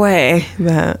far away.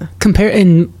 But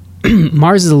and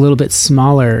Mars is a little bit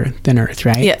smaller than Earth,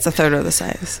 right? Yeah, it's a third of the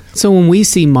size. So when we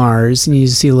see Mars, and you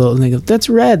see a little, and they go, "That's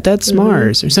red. That's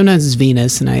Mars." Or sometimes it's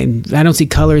Venus, and I don't see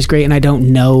colors great, and I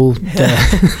don't know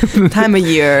the time of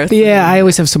year. Yeah, I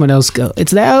always have someone else go,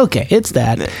 "It's that." Okay, it's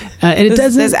that, and it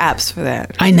doesn't. There's apps for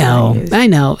that. I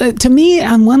know. To me,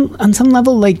 on some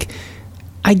level, like,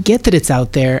 I get that it's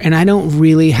out there, and I don't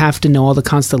really have to know all the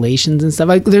constellations and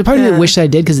stuff. There's part of me that wish I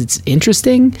did because it's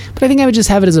interesting, but I think I would just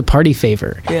have it as a party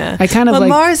favor. Yeah. I kind of like...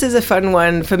 Mars is a fun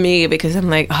one for me because I'm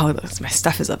like, oh, my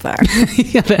stuff is up there.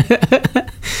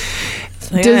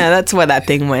 That's where that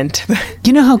thing went.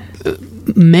 You know how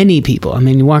many people, I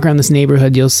mean, you walk around this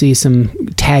neighborhood, you'll see some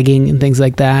tagging and things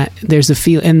like that. There's a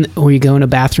feel, or you go in a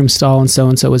bathroom stall and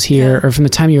so was here, or from the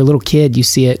time you're a little kid, you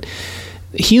see it.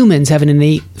 Humans have an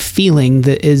innate feeling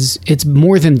that it's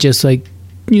more than just like,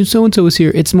 so-and-so was here.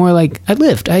 It's more like, I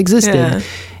lived, I existed. Yeah.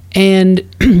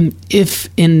 And if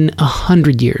in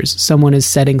 100 years someone is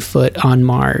setting foot on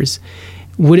Mars,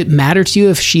 would it matter to you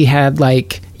if she had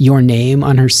like your name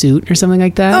on her suit or something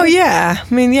like that? Oh yeah.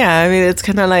 I mean, it's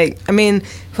kind of like,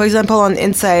 for example, on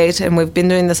InSight, and we've been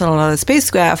doing this on a lot of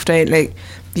spacecraft, right? Like,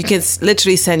 you can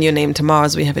literally send your name to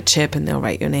Mars. We have a chip, and they'll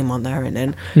write your name on there, and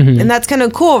then, and that's kind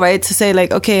of cool, right? To say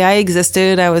like, okay, I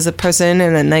existed, I was a person,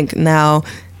 and then like now,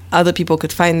 other people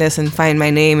could find this and find my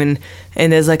name, and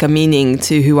there's like a meaning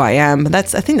to who I am.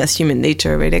 But I think that's human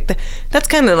nature, right? Like that's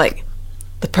kind of like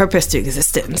the purpose to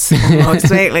existence,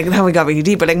 almost, right? Like now we got really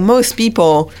deep, but like most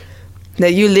people,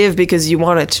 that you live because you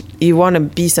want to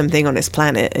be something on this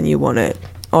planet, and you want to,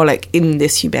 or like in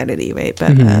this humanity, right?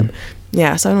 But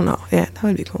yeah, so I don't know. Yeah, that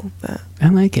would be cool. But I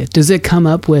like it. Does it come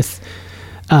up with...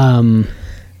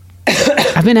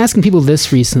 I've been asking people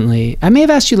this recently. I may have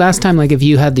asked you last time, like if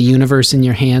you had the universe in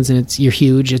your hands and you're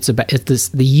huge,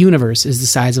 the universe is the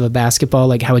size of a basketball,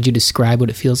 like how would you describe what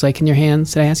it feels like in your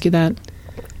hands? Did I ask you that?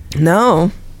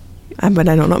 No. But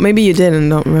I don't know. Maybe you did and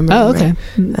don't remember. Oh, okay.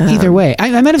 Either way.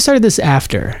 I might have started this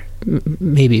after,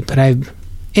 maybe, but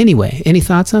anyway, any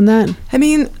thoughts on that? I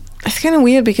mean, it's kind of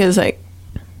weird because like,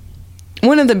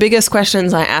 one of the biggest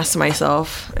questions I ask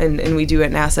myself, and we do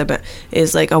at NASA, but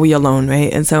is like, are we alone,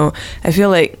 right? And so I feel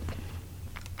like,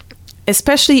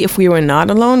 especially if we were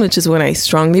not alone, which is what I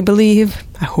strongly believe,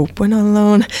 I hope we're not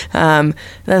alone, that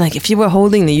like if you were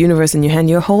holding the universe in your hand,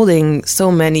 you're holding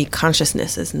so many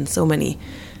consciousnesses and so many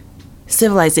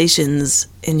civilizations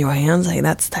in your hands. Like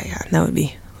that would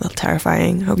be a little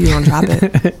terrifying. I hope you don't drop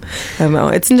it. I don't know.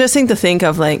 It's interesting to think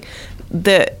of like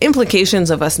the implications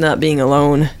of us not being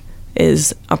alone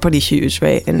are pretty huge,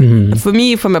 right? And for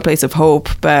me, from a place of hope,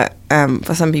 but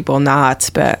for some people not.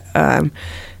 But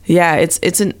yeah, it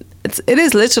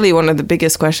is literally one of the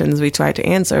biggest questions we try to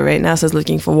answer, right? NASA's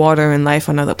looking for water and life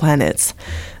on other planets.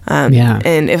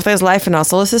 And if there's life in our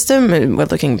solar system, and we're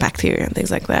looking at bacteria and things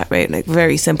like that, right? Like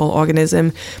very simple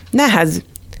organism that has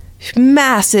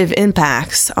massive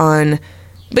impacts on.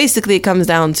 Basically, it comes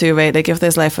down to, right, like if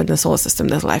there's life in the solar system,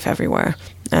 there's life everywhere.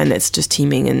 And it's just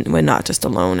teeming, and we're not just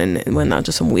alone, and we're not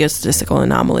just some weird statistical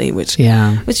anomaly, which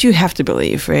you have to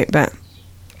believe, right? But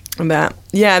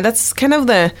yeah, that's kind of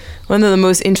one of the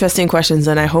most interesting questions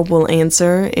that I hope we'll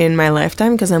answer in my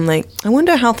lifetime, because I'm like, I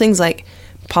wonder how things like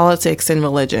politics and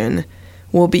religion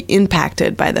will be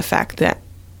impacted by the fact that,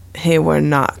 hey, we're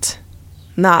not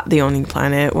the only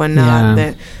planet. We're not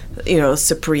the...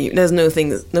 supreme. There's no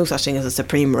such thing as a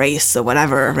supreme race or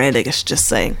whatever, right? Like it's just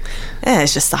saying,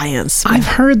 it's just science. I've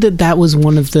heard that was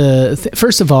one of the.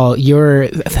 First of all, your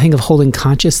thing of holding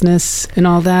consciousness and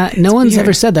all that. No one's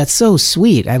ever said that's so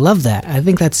sweet. I love that. I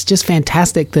think that's just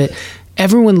fantastic that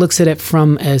everyone looks at it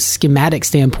from a schematic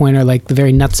standpoint, or like the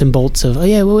very nuts and bolts of, oh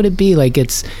yeah, what would it be? Like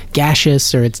it's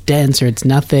gaseous, or it's dense, or it's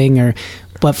nothing, or.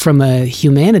 But from a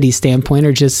humanity standpoint,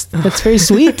 or just, that's very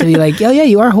sweet to be like, oh yeah,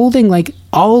 you are holding like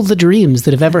all the dreams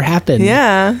that have ever happened.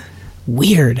 Yeah.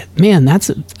 Weird. Man, that's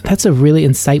a really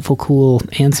insightful, cool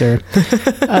answer.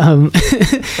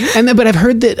 But I've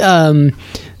heard that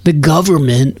the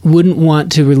government wouldn't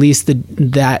want to release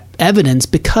that evidence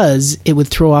because it would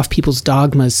throw off people's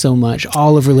dogmas so much,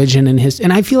 all of religion and history.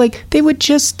 And I feel like they would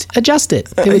just adjust it.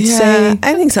 They would say...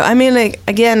 I think so. I mean, like,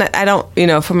 again, I don't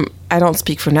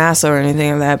speak for NASA or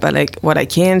anything like that, but like what I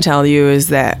can tell you is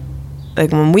that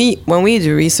like when we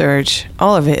do research,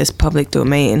 all of it is public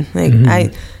domain.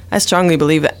 Like I strongly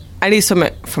believe that, at least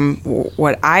from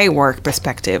what I work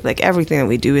perspective, like everything that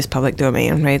we do is public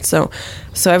domain, right? So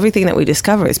everything that we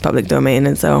discover is public domain.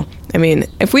 And so, I mean,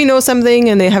 if we know something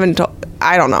and they haven't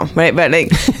I don't know, right? But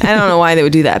like, I don't know why they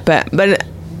would do that. But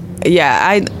yeah,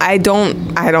 I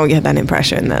don't get that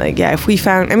impression that like, yeah, if we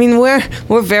found, I mean,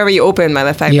 we're very open by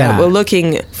the fact that we're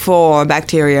looking for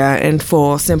bacteria and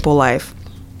for simple life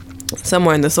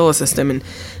somewhere in the solar system, and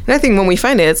I think when we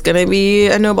find it, it's going to be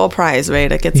a Nobel Prize,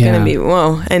 right? Like it's going to be,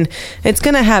 whoa, and it's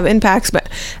going to have impacts. But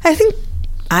I think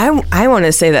I want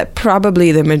to say that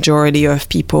probably the majority of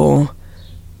people,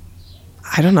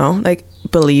 I don't know, like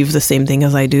believe the same thing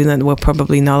as I do, then we're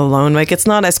probably not alone. Like, it's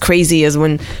not as crazy as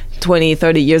when 20,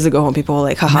 30 years ago when people were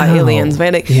like, haha, aliens,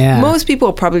 right? Like, most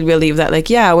people probably believe that, like,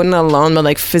 yeah, we're not alone, but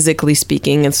like physically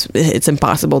speaking, it's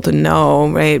impossible to know,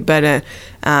 right? But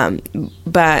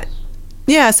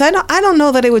yeah, so I don't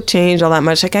know that it would change all that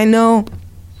much. Like, I know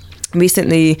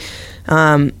recently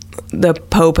the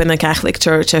Pope and the Catholic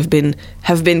Church have been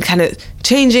kind of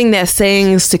changing their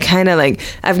sayings to kind of like,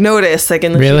 I've noticed like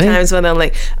in the few times when I'm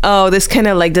like, oh, this kind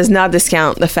of like does not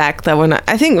discount the fact that we're not.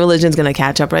 I think religion's going to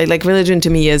catch up, right? Like, religion to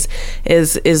me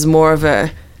is more of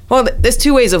a, well, there's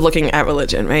two ways of looking at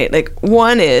religion, right? Like,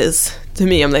 one is, to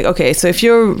me, I'm like, okay, so if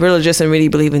you're religious and really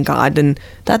believe in God, then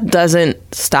that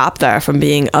doesn't stop there from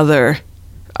being other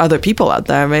people out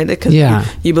there, right? Because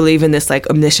you believe in this like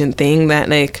omniscient thing that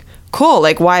like, cool,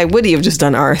 like, why would he have just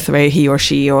done Earth, right? He or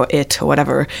she or it or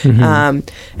whatever. And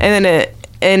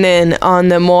then on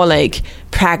the more like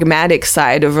pragmatic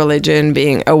side of religion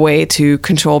being a way to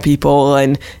control people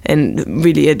and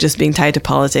really it just being tied to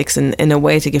politics and in a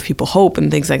way to give people hope and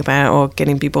things like that, or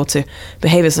getting people to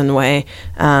behave a certain way,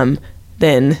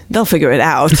 then they'll figure it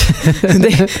out.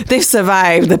 They've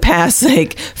survived the past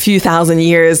like few thousand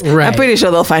years. Right. I'm pretty sure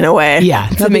they'll find a way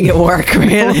to make it work.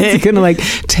 Really, it's gonna like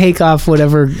take off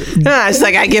whatever. It's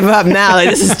like, I give up now. Like,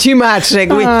 this is too much. Like,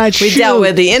 we dealt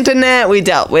with the internet. We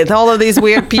dealt with all of these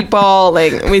weird people.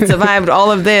 Like, we survived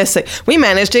all of this. Like, we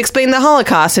managed to explain the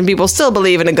Holocaust, and people still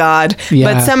believe in a God.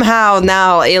 Yeah. But somehow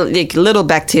now, like, little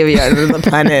bacteria on the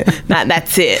planet.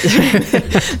 That's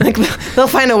it. Like, they'll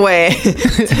find a way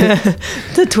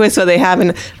to twist what they have.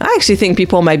 And I actually think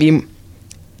people might be,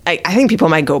 I think people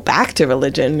might go back to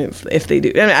religion if they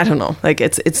do. I mean, I don't know. Like,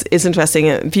 it's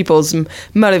interesting. People's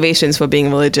motivations for being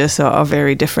religious are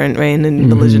very different, right? And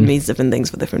religion means different things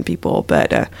for different people.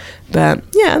 But yeah,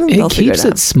 I think it keeps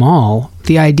it small.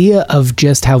 The idea of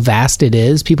just how vast it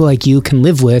is, people like you can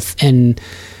live with, and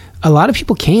a lot of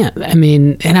people can't. I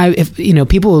mean, and if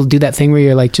people will do that thing where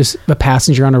you're like just a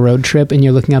passenger on a road trip and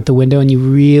you're looking out the window and you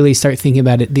really start thinking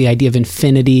about it, the idea of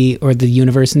infinity or the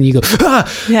universe, and you go,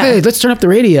 hey, let's turn up the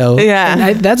radio. Yeah.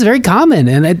 And that's very common.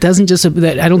 And it doesn't just,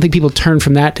 I don't think people turn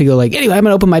from that to go like, anyway, I'm going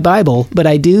to open my Bible. But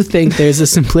I do think there's a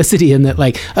simplicity in that,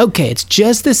 like, okay, it's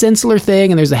just this insular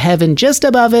thing and there's a heaven just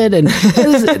above it. And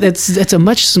it's a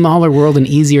much smaller world and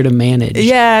easier to manage.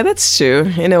 Yeah, that's true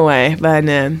in a way. But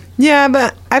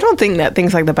but I don't think that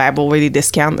things like the Bible really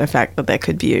discount the fact that there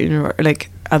could be like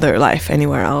other life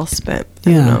anywhere else. But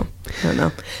I don't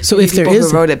know. So maybe if there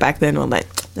is, who wrote it back then were like,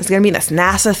 there's going to be this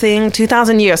NASA thing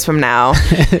 2,000 years from now,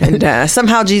 and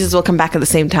somehow Jesus will come back at the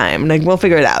same time. Like, we'll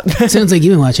figure it out. Sounds like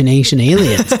you've been watching Ancient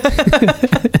Aliens.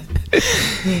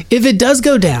 If it does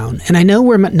go down, and I know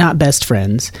we're not best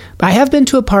friends, but I have been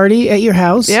to a party at your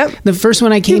house. Yep. The first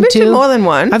one I came to more than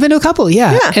one. I've been to a couple,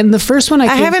 yeah. And the first one I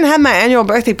haven't had my annual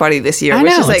birthday party this year. I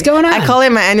know, what's going on? I call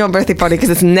it my annual birthday party because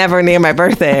it's never near my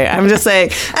birthday. I'm just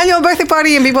like, annual birthday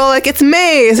party, and people are like, it's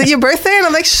May. Is it your birthday? And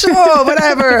I'm like, sure,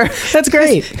 whatever. That's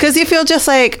great. Because you feel just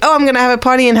like, oh, I'm going to have a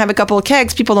party and have a couple of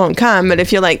kegs. People don't come. But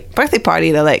if you're like, birthday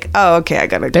party, they're like, oh, okay, I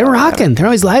got to go. They're rocking. They're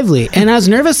always lively. And I was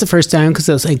nervous the first time because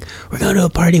I was like, we're going to a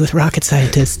party with rocket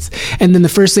scientists. And then the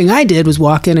first thing I did was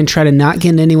walk in and try to not get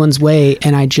in anyone's way,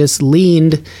 and I just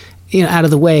leaned out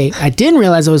of the way. I didn't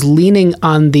realize I was leaning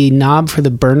on the knob for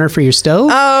the burner for your stove.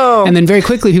 Oh. And then very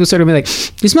quickly people started to be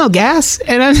like, you smell gas?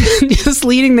 And I'm just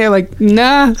leaning there like,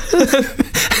 nah.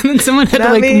 And then someone had to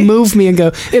like move me and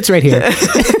go, it's right here.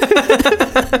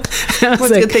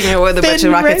 What's like, a good thing I were the bunch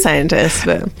of rocket scientists.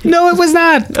 But. No, it was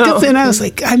not. And I was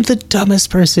like, I'm the dumbest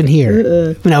person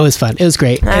here. No, it was fun. It was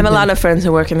great. I have a lot of friends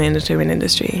who work in the entertainment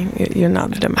industry. You're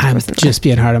not the dumbest person. I'm just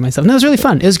being hard on myself. No, it was really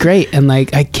fun. It was great. And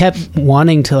like, I kept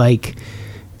wanting to like,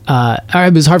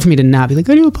 it was hard for me to not be like,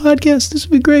 I do a podcast, this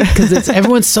would be great, because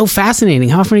everyone's so fascinating.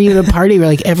 How often are you at a party where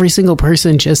like every single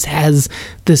person just has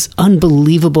this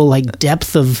unbelievable like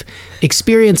depth of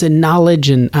experience and knowledge,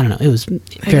 and I don't know, it was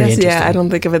very interesting. Yeah, I don't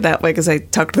think of it that way because I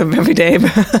talk to them every day.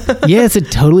 Yeah, it's a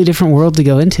totally different world to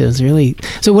go into. It's really,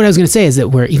 so what I was going to say is that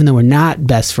even though we're not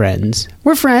best friends,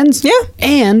 we're friends. Yeah.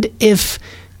 And if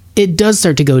it does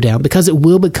start to go down, because it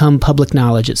will become public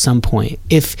knowledge at some point.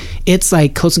 If it's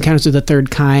like Close Encounters of the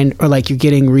Third Kind, or like you're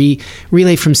getting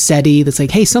relay from SETI that's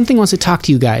like, hey, something wants to talk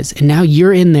to you guys, and now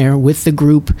you're in there with the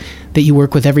group that you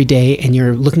work with every day, and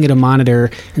you're looking at a monitor,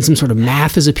 and some sort of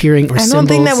math is appearing, or symbols. I don't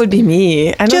think that would be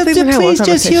me. I don't think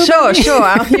Sure,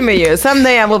 I'll humor you.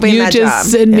 Someday I will be in that job. You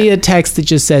just send me a text that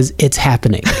just says, it's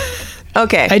happening.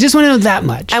 Okay. I just want to know that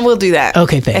much. And we'll do that.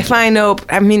 Okay, thank you. If I know,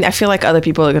 I mean, I feel like other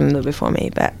people are going to know before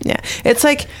me, but yeah. It's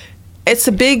like, it's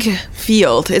a big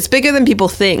field. It's bigger than people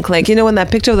think. Like, you know, when that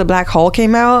picture of the black hole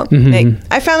came out, like,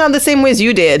 I found out the same way as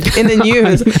you did in the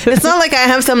news. It's not like I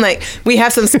have some, like, we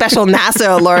have some special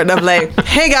NASA alert of like,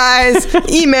 hey guys,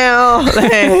 email.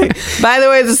 Like, by the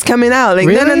way, this is coming out. Like,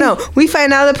 Really? no. We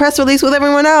find out the press release with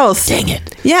everyone else. Dang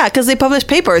it. Yeah, because they publish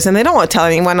papers and they don't want to tell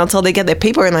anyone until they get their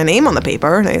paper and their name on the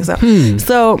paper. Like,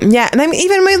 so yeah, and I mean,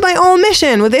 even with my own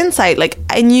mission with InSight, like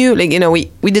I knew, like, you know, we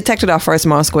detected our first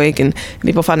Marsquake and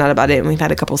people found out about it, and we've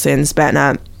had a couple since, but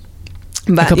A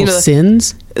couple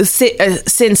sins?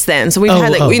 since then. So we've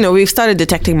had, like, you know, we've started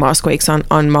detecting Marsquakes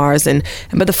on Mars,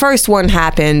 but the first one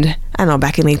happened, I don't know,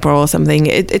 back in April or something.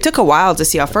 It took a while to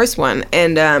see our first one,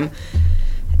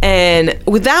 and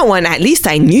with that one, at least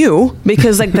I knew,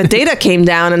 because like the data came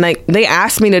down and like they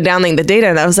asked me to downlink the data,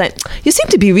 and I was like, you seem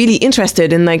to be really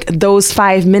interested in like those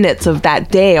 5 minutes of that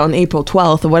day on April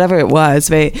 12th or whatever it was,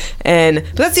 right?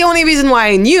 But that's the only reason why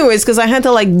I knew, is because I had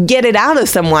to like get it out of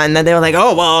someone that they were like,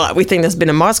 oh, well, we think there's been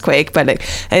a Marsquake, but like,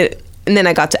 and then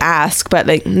I got to ask, but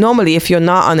like normally if you're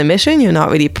not on a mission, you're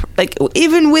not really like,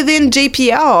 even within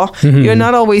JPL, you're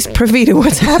not always privy to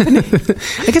what's happening.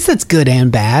 I guess that's good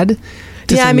and bad.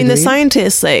 Yeah, I mean, the degree.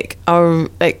 scientists like are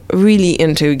like really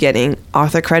into getting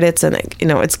author credits, and like, you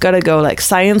know, it's got to go like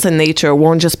Science and Nature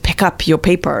won't just pick up your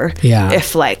paper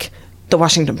if like the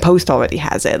Washington Post already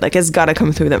has it. Like, it's got to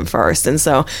come through them first, and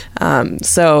so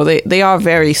they are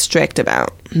very strict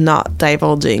about not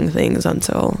divulging things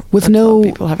until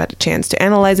people have had a chance to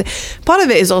analyze it. Part of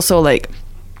it is also like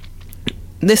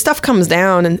this stuff comes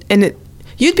down, and it.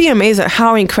 You'd be amazed at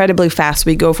how incredibly fast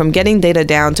we go from getting data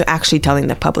down to actually telling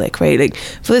the public, right? Like,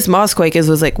 for this Marsquake, it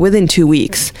was like within 2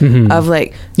 weeks of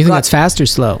like... You think that's fast or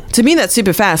slow? To me, that's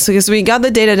super fast, because we got the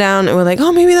data down and we're like,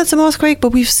 oh, maybe that's a Marsquake,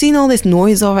 but we've seen all this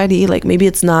noise already, like maybe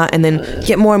it's not, and then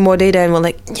get more and more data and we're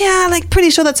like, yeah, like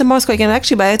pretty sure that's a Marsquake. And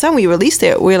actually, by the time we released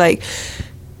it, we're like...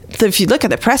 So if you look at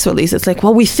the press release, it's like,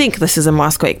 well, we think this is a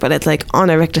Marsquake, but it's like on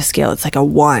a Richter scale, it's like a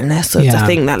 1. So it's a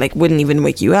thing that like wouldn't even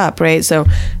wake you up, right? So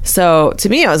to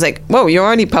me, I was like, whoa, you're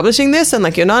already publishing this, and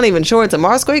like you're not even sure it's a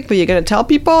Marsquake, but you're gonna tell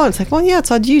people. And it's like, well, yeah,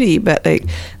 it's our duty, but like,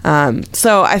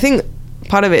 so I think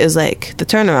part of it is like the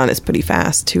turnaround is pretty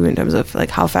fast too, in terms of like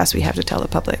how fast we have to tell the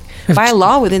public. By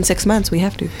law, within 6 months, we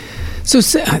have to. So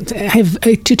I have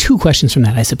two questions from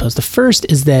that, I suppose. The first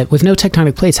is that with no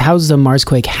tectonic plates, how does a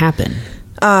Marsquake happen?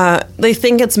 They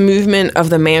think it's movement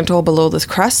of the mantle below this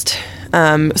crust.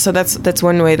 So that's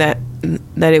one way that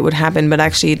it would happen, but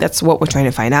actually that's what we're trying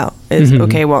to find out. Is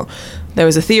okay, well, there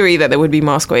was a theory that there would be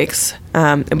Marsquakes,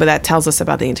 but that tells us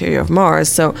about the interior of Mars.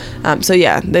 So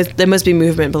yeah, there must be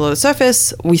movement below the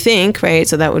surface, we think, right?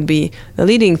 So that would be the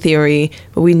leading theory,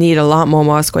 but we need a lot more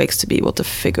Marsquakes to be able to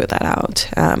figure that out.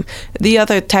 The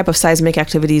other type of seismic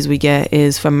activities we get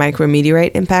is from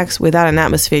micrometeorite impacts. Without an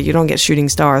atmosphere, you don't get shooting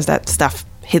stars. That stuff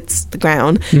hits the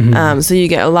ground. So you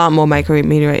get a lot more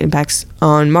micrometeorite impacts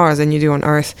on Mars than you do on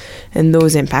Earth, and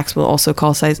those impacts will also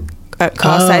cause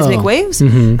seismic waves.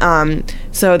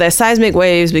 So they're seismic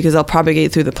waves because they'll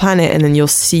propagate through the planet, and then you'll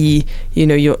see, you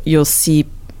know, you'll see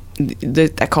they're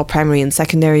called primary and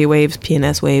secondary waves,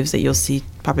 PNS waves, that you'll see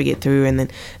propagate through, and then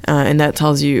and that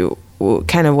tells you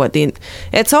kind of what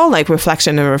it's all like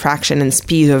reflection and refraction and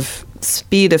speed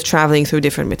of traveling through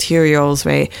different materials,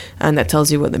 right? And that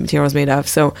tells you what the material is made of.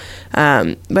 So,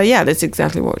 but yeah, that's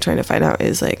exactly what we're trying to find out,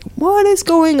 is like, what is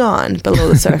going on below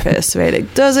the surface, right?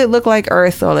 Like, does it look like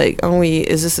Earth, or like,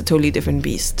 is this a totally different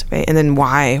beast, right? And then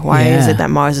why is it that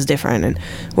Mars is different? And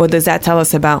what does that tell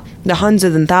us about the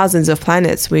hundreds and thousands of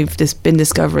planets we've just been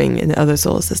discovering in other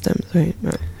solar systems, right?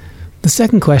 The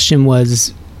second question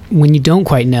was, when you don't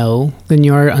quite know, then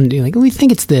you're like, we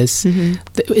think it's this.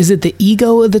 Is it the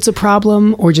ego that's a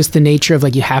problem, or just the nature of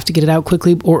like you have to get it out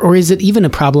quickly, or is it even a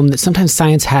problem that sometimes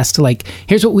science has to like,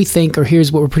 here's what we think, or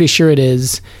here's what we're pretty sure it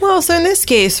is? Well, so in this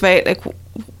case, right, like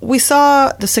we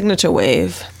saw the signature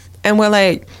wave, and we're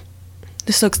like,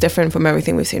 this looks different from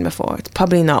everything we've seen before. It's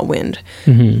probably not wind.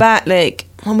 But like,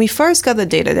 when we first got the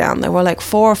data down, there were like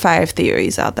 4 or 5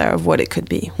 theories out there of what it could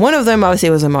be. One of them obviously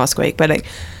was a Marsquake, but like,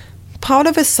 part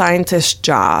of a scientist's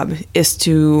job is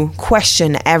to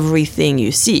question everything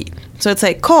you see. So it's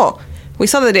like, cool, we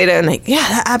saw the data and like, yeah,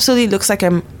 that absolutely looks like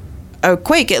a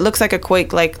quake. It looks like a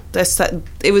quake, like this.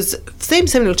 It was same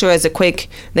signature as a quake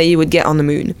that you would get on the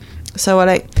moon. So we're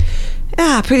like,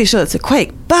 yeah, pretty sure it's a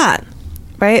quake. But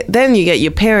right then you get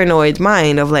your paranoid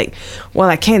mind of like, well,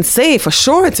 I can't say for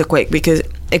sure it's a quake because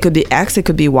it could be X, it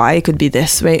could be Y, it could be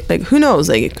this, right? Like, who knows?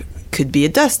 Like, it could be a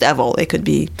dust devil. It could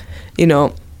be, you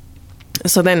know,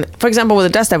 So then, for example, with a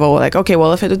dust devil, we're like, okay,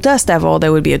 well, if it's a dust devil,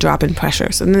 there would be a drop in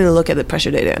pressure. So then they look at the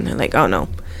pressure data and they're like, oh no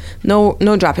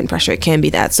drop in pressure. It can't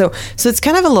be that. So it's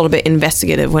kind of a little bit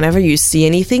investigative. Whenever you see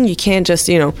anything, you can't just,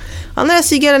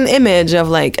 unless you get an image of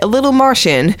like a little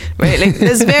Martian, right? Like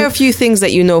there's very few things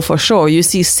that you know for sure. You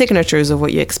see signatures of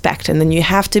what you expect, and then you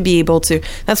have to be able to.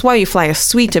 That's why you fly a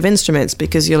suite of instruments,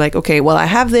 because you're like, okay, well, I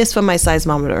have this for my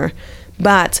seismometer,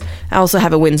 but I also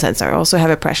have a wind sensor. I also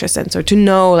have a pressure sensor to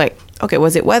know, like, okay,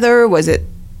 was it weather? Was it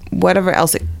whatever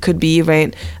else it could be,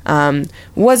 right?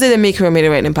 Was it a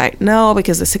micrometeorite impact? No,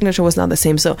 because the signature was not the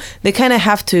same. So they kind of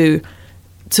have to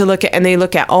look at, and they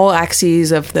look at all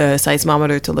axes of the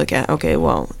seismometer to look at, okay,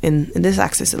 well, in this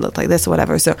axis it looked like this or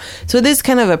whatever. So this is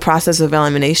kind of a process of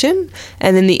elimination.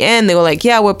 And in the end, they were like,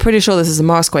 yeah, we're pretty sure this is a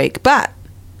Marsquake, but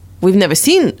we've never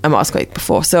seen a Marsquake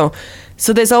before. So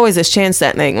there's always this chance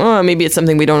that, like, oh, maybe it's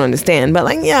something we don't understand. But,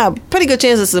 like, yeah, pretty good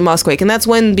chance this is a Marsquake. And that's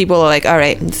when people are like, all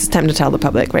right, this is time to tell the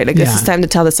public, right? Like, this is time to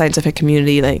tell the scientific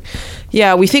community, like,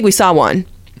 yeah, we think we saw one.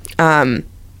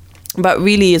 But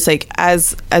really, it's like,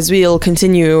 as we'll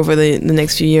continue over the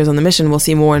next few years on the mission, we'll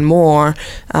see more and more,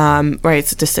 right,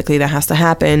 statistically that has to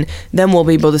happen. Then we'll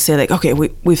be able to say, like, okay,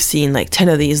 we've seen, like, 10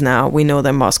 of these now. We know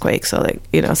they're Marsquakes. So, like,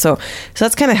 so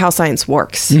that's kind of how science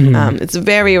works. Mm-hmm. It's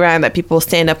very rare that people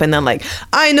stand up and then, like,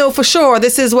 I know for sure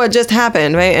this is what just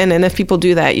happened, right? And if people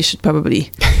do that, you should probably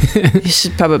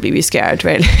be scared,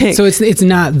 right? So it's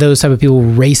not those type of people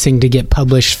racing to get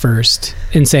published first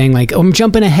and saying, like, oh, I'm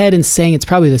jumping ahead and saying it's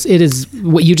probably this. It is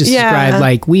what you just described.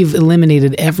 Like, we've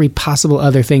eliminated every possible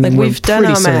other thing. Like, we've done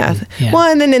our math. Yeah.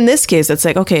 Well, and then in this case, it's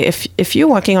like, okay, if you're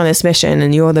working on this mission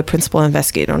and you're the principal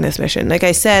investigator on this mission, like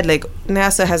I said, like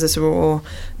NASA has this rule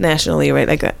nationally, right,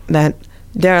 like that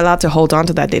they're allowed to hold on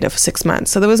to that data for 6 months.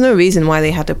 So there was no reason why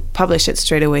they had to publish it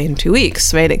straight away in 2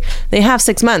 weeks, right? Like, they have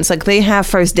 6 months. Like, they have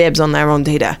first dibs on their own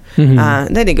data.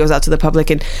 Mm-hmm. Then it goes out to the public,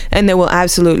 and there will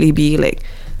absolutely be, like,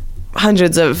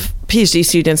 hundreds of PhD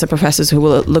students and professors who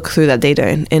will look through that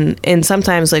data, and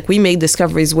sometimes, like, we make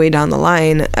discoveries way down the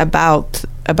line about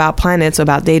planets,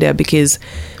 about data, because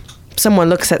someone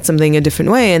looks at something a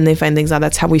different way and they find things out.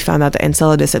 That's how we found out that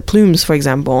Enceladus had plumes, for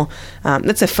example.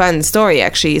 That's a fun story,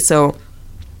 actually. So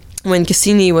when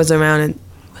Cassini was around, and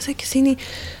was it Cassini,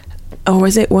 or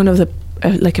was it one of the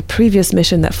like a previous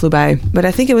mission that flew by? But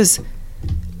I think it was.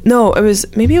 No,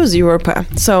 maybe it was Europa.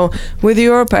 So with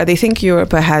Europa, they think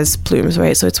Europa has plumes,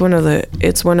 right? So it's one of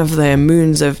the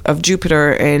moons of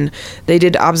Jupiter, and they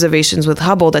did observations with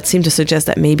Hubble that seem to suggest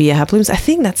that maybe it had plumes. I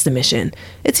think that's the mission.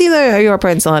 It's either Europa or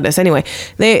Enceladus. Anyway,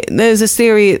 there's this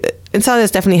theory.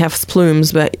 Enceladus definitely has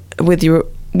plumes, but with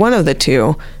one of the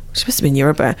two, which must have been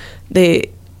Europa,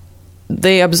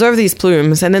 they observed these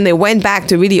plumes, and then they went back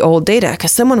to really old data,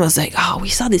 because someone was like, oh, we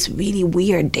saw this really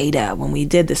weird data when we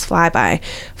did this flyby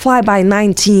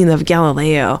 19 of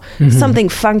Galileo. Mm-hmm. Something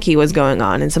funky was going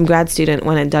on, and some grad student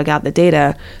went and dug out the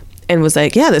data and was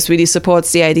like, yeah, this really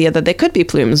supports the idea that there could be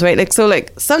plumes, right? Like, so,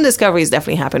 like, some discoveries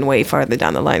definitely happen way farther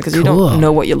down the line, because you don't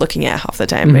know what you're looking at half the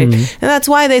time, right? And that's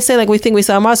why they say, like, we think we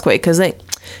saw a Marsquake, because, like,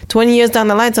 20 years down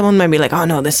the line, someone might be like, oh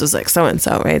no, this was like so and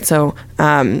so, right? So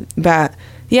but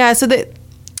yeah, so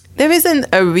there isn't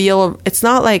a real, it's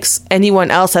not like anyone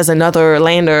else has another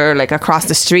lander, like, across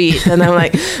the street, and I'm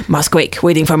like, Marsquake,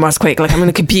 waiting for Marsquake, like, I'm going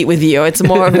to compete with you. It's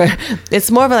more of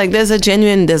a, like, there's a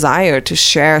genuine desire to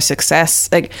share success.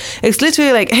 Like, it's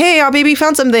literally like, hey, our baby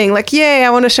found something, like, yay, I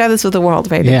want to share this with the world,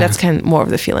 right? Yeah. Like, that's kind of more of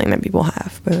the feeling that people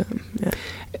have. But yeah.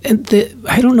 And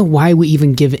I don't know why we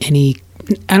even give any,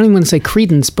 I don't even want to say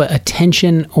credence, but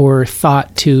attention or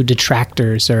thought to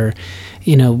detractors, or,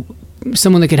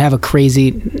 someone that could have a crazy,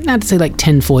 not to say like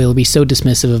tinfoil, be so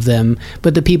dismissive of them,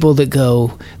 but the people that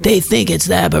go, they think it's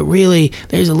that, but really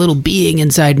there's a little being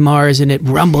inside Mars and it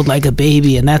rumbled like a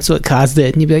baby and that's what caused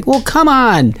it. And you'd be like, well, come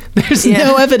on. There's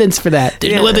no evidence for that.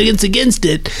 There's no evidence against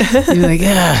it. You're like,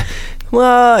 yeah.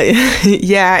 Well,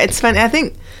 yeah, it's fun. I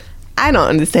think I don't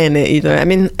understand it either. I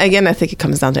mean, again, I think it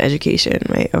comes down to education,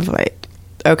 right? Of like,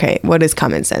 okay, what is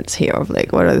common sense here? Of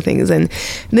like, what are the things? And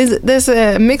there's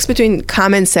a mix between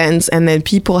common sense and then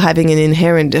people having an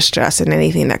inherent distrust in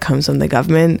anything that comes from the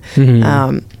government.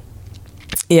 Mm-hmm.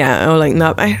 Or like,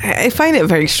 no, I find it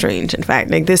very strange. In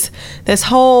fact, like this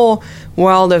whole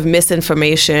world of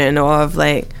misinformation, or of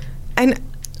like, and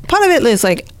part of it is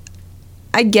like,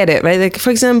 I get it, right? Like,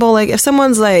 for example, like if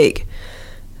someone's like,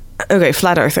 okay,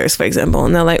 flat earthers, for example,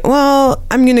 and they're like, well,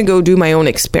 I'm going to go do my own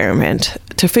experiment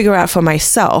to figure out for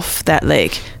myself that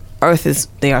like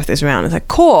the earth is round. It's like,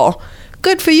 cool.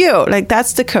 good for you. Like,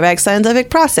 that's the correct scientific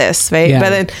process, right?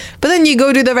 Yeah. But then you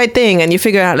go do the right thing and you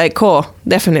figure out, like, cool,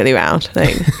 definitely round.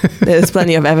 Like, there's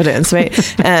plenty of evidence, right?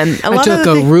 And I took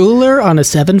a ruler on a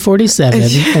 747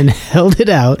 and held it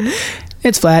out.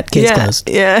 It's flat, case closed.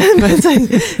 Yeah, but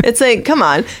it's like, come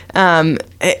on.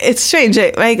 It's strange,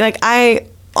 right? Like, I,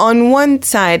 on one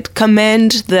side,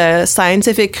 commend the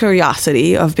scientific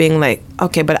curiosity of being like,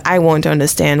 okay, but I want to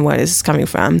understand where this is coming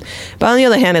from. But on the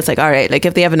other hand, it's like, all right, like,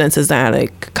 if the evidence is there,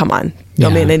 like, come on,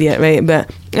 don't be an idiot, right?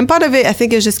 And part of it, I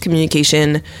think, is just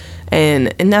communication. And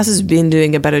NASA's been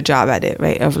doing a better job at it,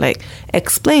 right? Of like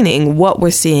explaining what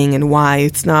we're seeing and why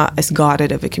it's not as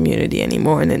guarded of a community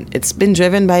anymore. And it's been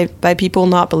driven by people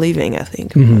not believing, I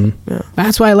think. Mm-hmm. Yeah.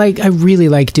 That's why I really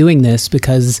like doing this,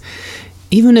 because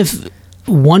even if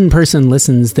one person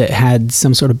listens that had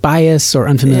some sort of bias or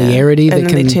unfamiliarity, and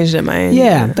then they change their mind.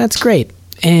 Yeah, that's great.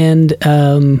 And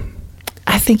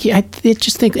I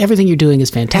just think everything you're doing is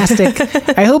fantastic.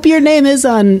 I hope your name is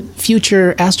on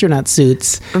future astronaut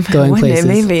suits going places.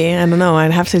 Maybe. I don't know.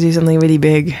 I'd have to do something really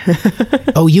big.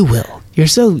 Oh, you will. You're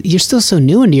still so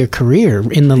new into your career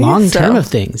in the long term of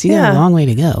things. You got a long way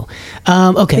to go.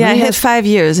 Okay. Yeah, I hit 5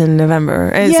 years in November.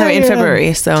 In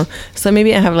February. So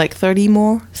maybe I have like 30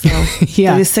 more. So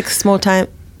 36 more time.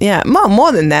 Yeah,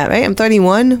 more than that, right? I'm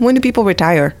 31. When do people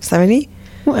retire? 70?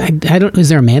 Well, I don't. Is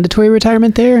there a mandatory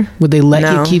retirement there? Would they let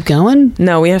you keep going?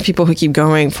 No, we have people who keep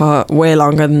going for way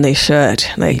longer than they should.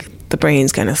 Like, the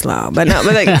brain's kind of slow. But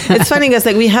like, it's funny because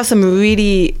like we have some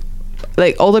really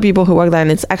like older people who work there,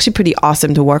 and it's actually pretty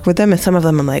awesome to work with them. And some of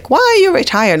them, I'm like, why are you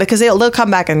retired? Because they'll come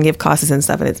back and give classes and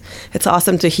stuff, and it's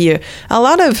awesome to hear.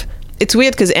 It's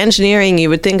weird because engineering, you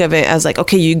would think of it as like,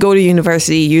 okay, you go to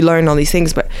university, you learn all these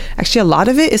things, but actually a lot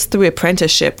of it is through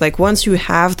apprenticeship. Like, once you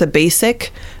have the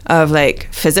basic of like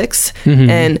physics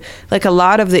and like a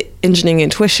lot of the engineering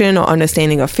intuition or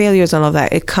understanding of failures and all of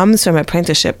that, it comes from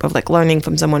apprenticeship of like learning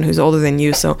from someone who's older than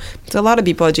you. So a lot of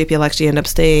people at JPL actually end up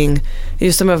staying.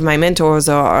 Some of my mentors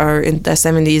are in their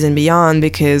 70s and beyond,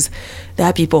 because there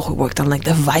are people who worked on like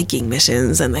the Viking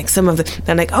missions, and like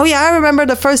they're like, oh yeah, I remember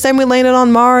the first time we landed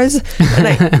on Mars. And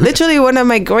like literally one of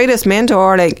my greatest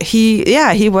mentor, like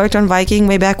he worked on Viking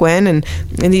way back when, and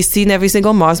he's seen every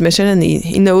single Mars mission, and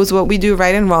he knows what we do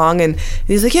right and wrong. And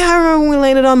he's like, yeah, I remember when we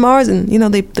landed on Mars, and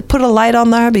they put a light on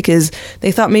there because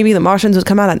they thought maybe the Martians would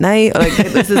come out at night. Or, like,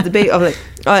 this is debate of like,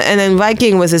 and then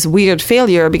Viking was this weird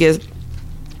failure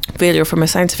from a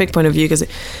scientific point of view, because it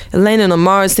landed on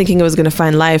Mars thinking it was going to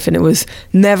find life, and it was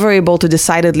never able to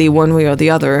decidedly one way or the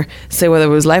other say whether it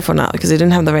was life or not, because they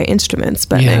didn't have the right instruments.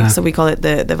 But so we call it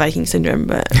the Viking syndrome.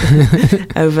 But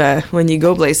of when you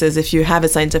go places, if you have a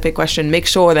scientific question, make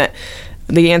sure that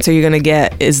the answer you're going to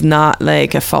get is not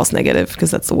like a false negative,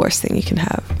 because that's the worst thing you can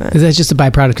have. But is that just a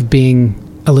byproduct of being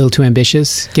a little too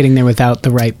ambitious, getting there without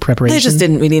the right preparation? They just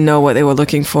didn't really know what they were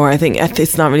looking for. I think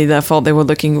it's not really their fault. They were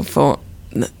looking for,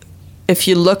 if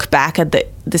you look back at the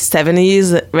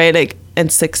 70s, right, like, and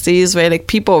 60s, right, like,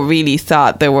 people really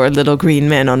thought there were little green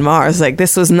men on Mars. Like,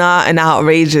 this was not an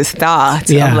outrageous thought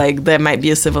of like there might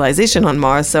be a civilization on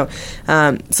Mars. So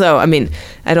I mean,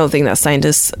 I don't think that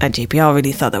scientists at JPL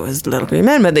really thought there was little green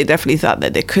men, but they definitely thought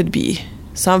that there could be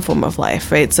some form of life,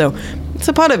 right? So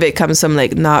part of it comes from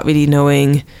like not really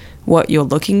knowing what you're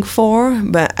looking for.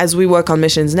 But as we work on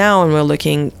missions now, and we're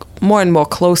looking more and more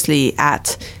closely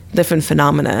at different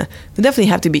phenomena, we definitely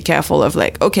have to be careful of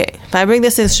like, okay, if I bring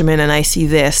this instrument and I see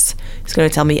this, it's going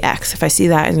to tell me X. If I see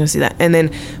that, it's going to see that. And then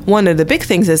one of the big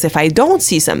things is, if I don't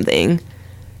see something,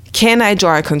 can I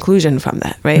draw a conclusion from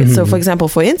that, right? So for example,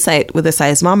 for InSight with the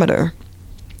seismometer,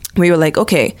 we were like,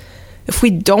 okay, if we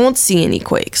don't see any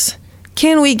quakes,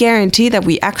 can we guarantee that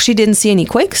we actually didn't see any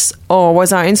quakes? Or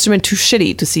was our instrument too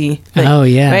shitty to see? Like,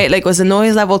 right? Like, was the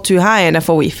noise level too high and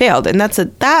therefore we failed? And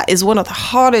that is one of the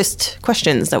hardest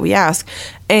questions that we ask.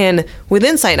 And with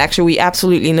InSight, actually, we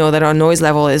absolutely know that our noise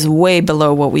level is way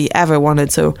below what we ever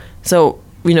wanted. So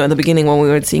at the beginning when we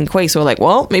were seeing quakes, we were like,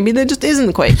 well, maybe there just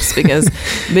isn't quakes, because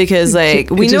like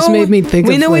we know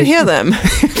we hear them.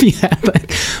 Yeah,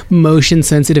 like motion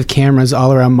sensitive cameras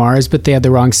all around Mars, but they had the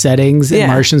wrong settings, and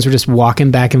Martians were just walking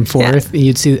back and forth, and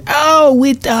you'd see,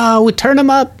 we turn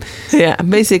them up. Yeah,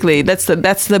 basically that's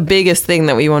the biggest thing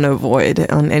that we want to avoid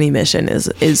on any mission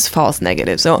is false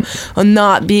negatives. So on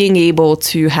not being able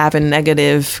to have a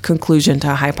negative conclusion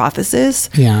to a hypothesis,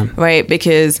 right?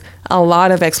 Because a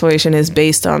lot of exploration is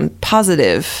based on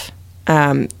positive,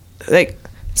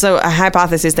 so a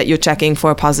hypothesis that you're checking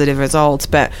for positive results,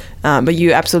 but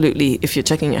you absolutely, if you're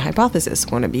checking a hypothesis,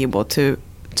 want to be able to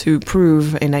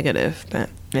prove a negative, but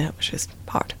which is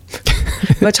hard.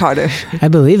 Much harder. I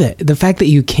believe it. The fact that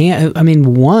you can't, I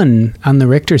mean, 1 on the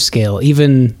Richter scale,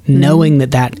 even knowing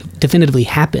that definitively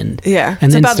happened. Yeah. And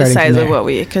it's then about the starting size from of there. what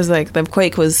because like the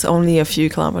quake was only a few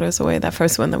kilometers away, that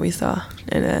first one that we saw.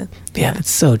 And Yeah,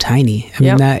 that's so tiny. I mean,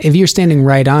 Yep. that if you're standing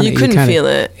right on it, you couldn't kinda, feel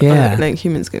it. Yeah. Like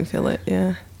humans couldn't feel it.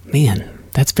 Yeah. Man,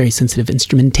 that's very sensitive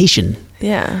instrumentation.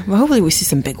 Yeah. Well, hopefully we see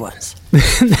some big ones.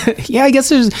 Yeah, I guess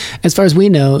there's, as far as we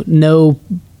know, no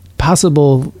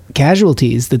possible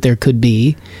casualties that there could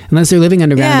be unless they're living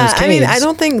underground in Yeah, those I caves. mean, I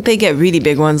don't think they get really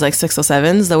big ones like 6 or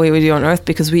 7s the way we do on Earth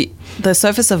because the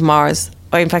surface of Mars,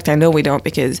 or in fact, I know we don't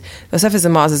because the surface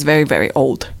of Mars is very, very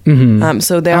old.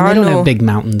 So there Oh, are they don't no have big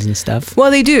mountains and stuff.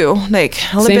 Well, they do. Like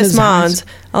Olympus as Mons.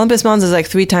 Olympus Mons is like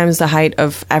 3 times the height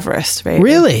of Everest, right?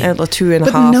 Really? And 2.5.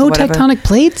 But or no whatever. tectonic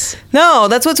plates? No,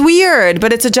 that's what's weird.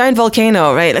 But it's a giant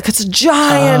volcano, right? Like it's a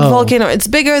giant volcano. It's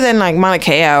bigger than like Mauna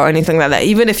Kea or anything like that.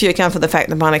 Even if you account for the fact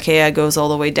that Mauna Kea goes all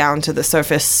the way down to the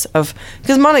surface of,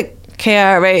 because Mauna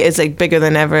Kea, right, is like bigger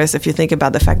than Everest if you think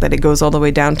about the fact that it goes all the way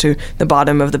down to the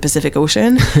bottom of the Pacific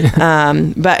Ocean.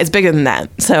 But it's bigger than that.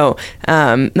 So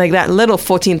like that little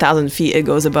 14,000 feet it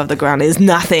goes above the ground is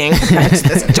nothing. It's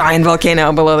this giant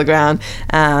volcano below the ground.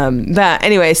 But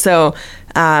anyway, so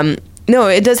no,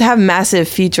 it does have massive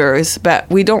features, but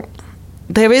we don't.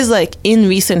 There is like in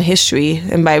recent history,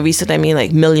 and by recent I mean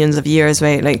like millions of years,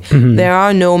 right? Like there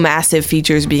are no massive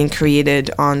features being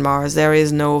created on Mars. There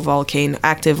is no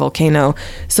active volcano.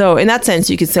 So in that sense,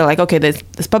 you could say like, okay, there's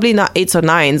probably not 8s or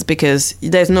 9s because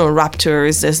there's no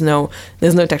ruptures, there's no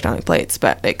tectonic plates,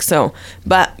 but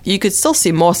but you could still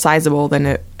see more sizable than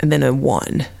a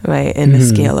 1, right? In the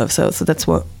scale of so that's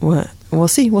what we'll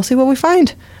see. We'll see what we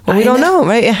find. Well, we don't know,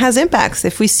 right? It has impacts.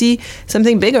 If we see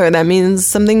something bigger, that means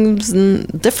something's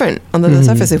different under the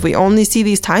surface. If we only see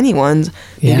these tiny ones,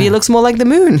 maybe it looks more like the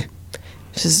moon,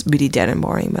 which is really dead and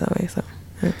boring, by the way. So,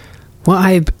 yeah. Well,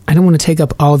 I don't want to take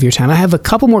up all of your time. I have a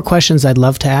couple more questions I'd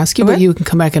love to ask you, but you can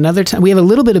come back another time. We have a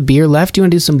little bit of beer left. Do you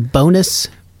want to do some bonus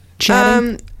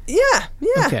chatting? Yeah.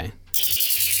 Okay.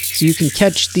 So you can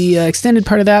catch the extended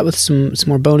part of that with some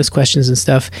more bonus questions and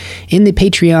stuff in the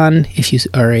Patreon. If you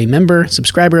are a member,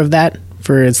 subscriber of that,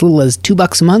 for as little as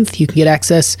 $2 a month, you can get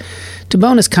access to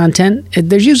bonus content.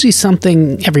 There's usually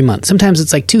something every month. Sometimes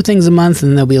it's like 2 things a month, and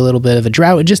then there'll be a little bit of a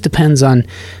drought. It just depends on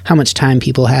how much time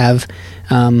people have.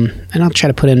 And I'll try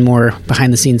to put in more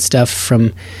behind-the-scenes stuff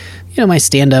from, my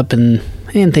stand-up and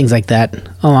things like that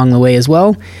along the way as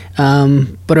well.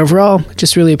 But overall,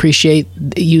 just really appreciate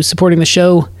you supporting the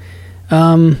show.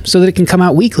 So that it can come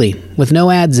out weekly with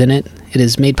no ads in it. It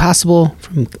is made possible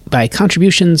by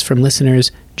contributions from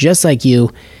listeners just like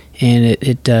you, and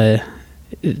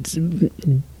it's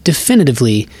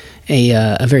definitively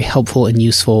a very helpful and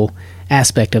useful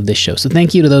aspect of this show. So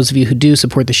thank you to those of you who do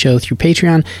support the show through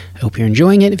Patreon. I hope you're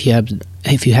enjoying it. If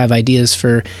you have ideas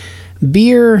for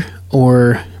beer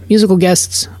or musical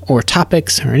guests or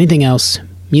topics or anything else,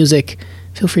 music,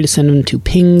 feel free to send them to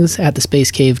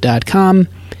pings@thespacecave.com.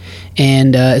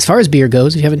 And as far as beer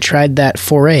goes, if you haven't tried that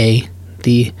Foray,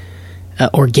 the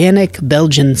organic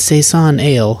Belgian Saison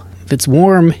Ale, if it's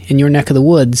warm in your neck of the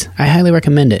woods, I highly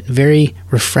recommend it. Very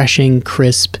refreshing,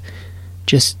 crisp,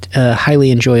 just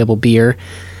highly enjoyable beer.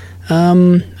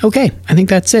 Okay, I think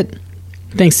that's it.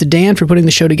 Thanks to Dan for putting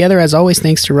the show together. As always,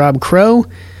 thanks to Rob Crow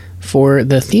for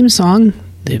the theme song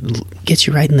that gets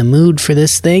you right in the mood for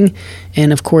this thing.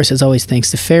 And of course, as always,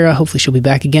 thanks to Farah. Hopefully she'll be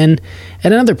back again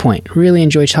at another point. Really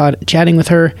enjoy chatting with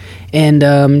her.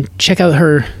 And check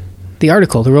out the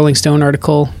article, the Rolling Stone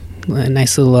article. A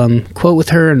nice little quote with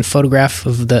her and photograph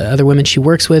of the other women she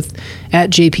works with at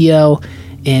JPL.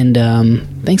 And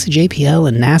thanks to JPL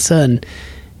and NASA and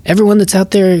everyone that's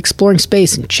out there exploring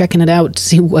space and checking it out to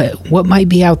see what might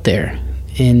be out there.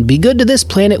 And be good to this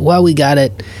planet while we got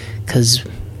it, because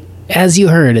as you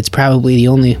heard, it's probably the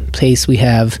only place we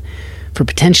have for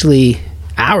potentially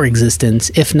our existence,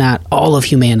 if not all of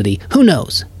humanity. Who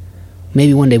knows?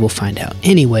 Maybe one day we'll find out.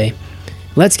 Anyway,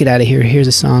 let's get out of here. Here's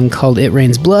a song called It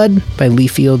Rains Blood by Lee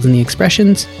Fields and the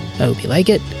Expressions. I hope you like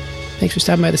it. Thanks for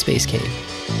stopping by the Space Cave.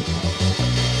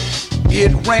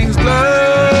 It rains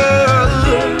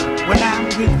blood when I'm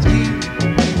with you.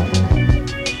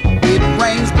 It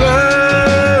rains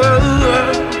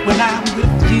blood when I'm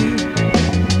with you.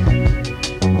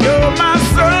 You're my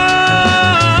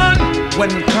sun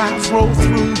when clouds roll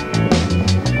through.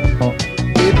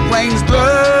 It rains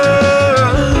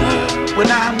blood when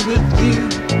I'm with you.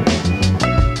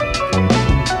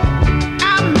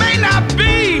 I may not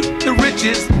be the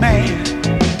richest man,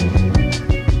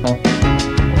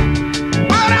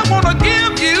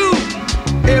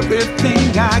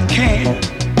 everything I can.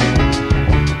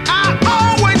 I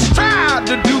always try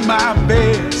to do my my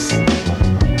best.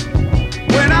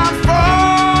 When I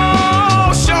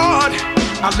fall short,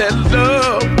 I let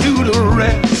love do the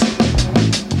rest.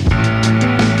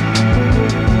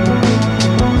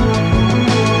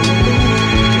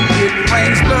 It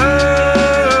rains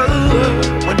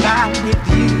love when I'm with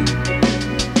you.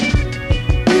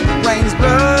 It rains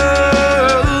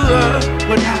love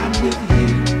when I'm with you.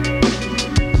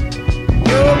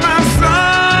 You're my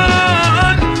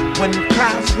sun when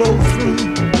clouds roll through.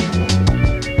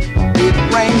 It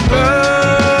rains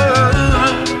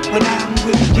love when I'm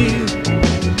with you.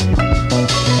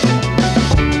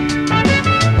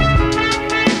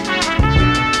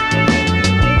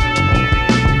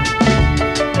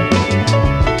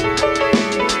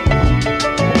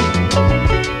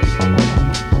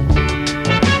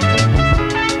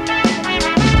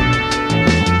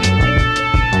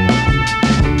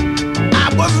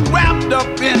 I was wrapped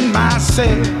up in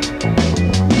myself.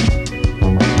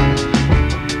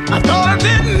 I thought I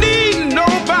didn't need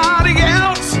nobody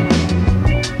else,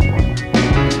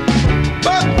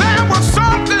 but there was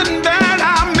something that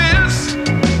I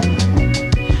missed.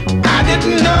 I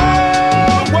didn't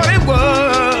know what it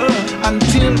was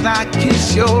until I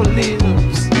kissed your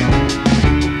lips.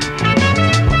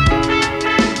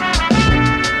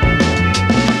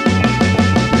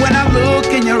 When I look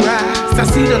in your eyes, I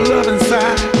see the love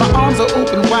inside. My arms are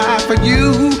open wide for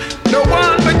you. No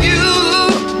one but you.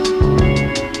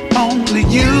 Only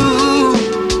you.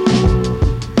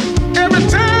 Every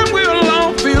time we're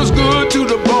alone feels good to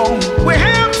the bone. We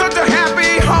have such a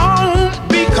happy home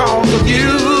because of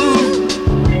you.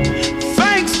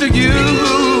 Thanks to you.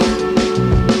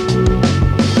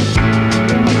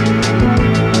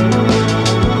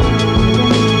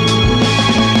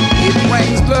 It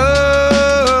rains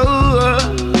love.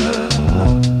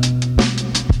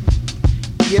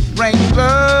 It rains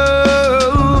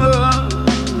love.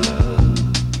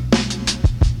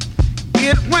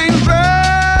 It rains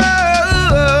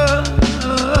love.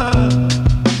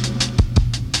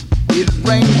 It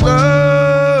rains love.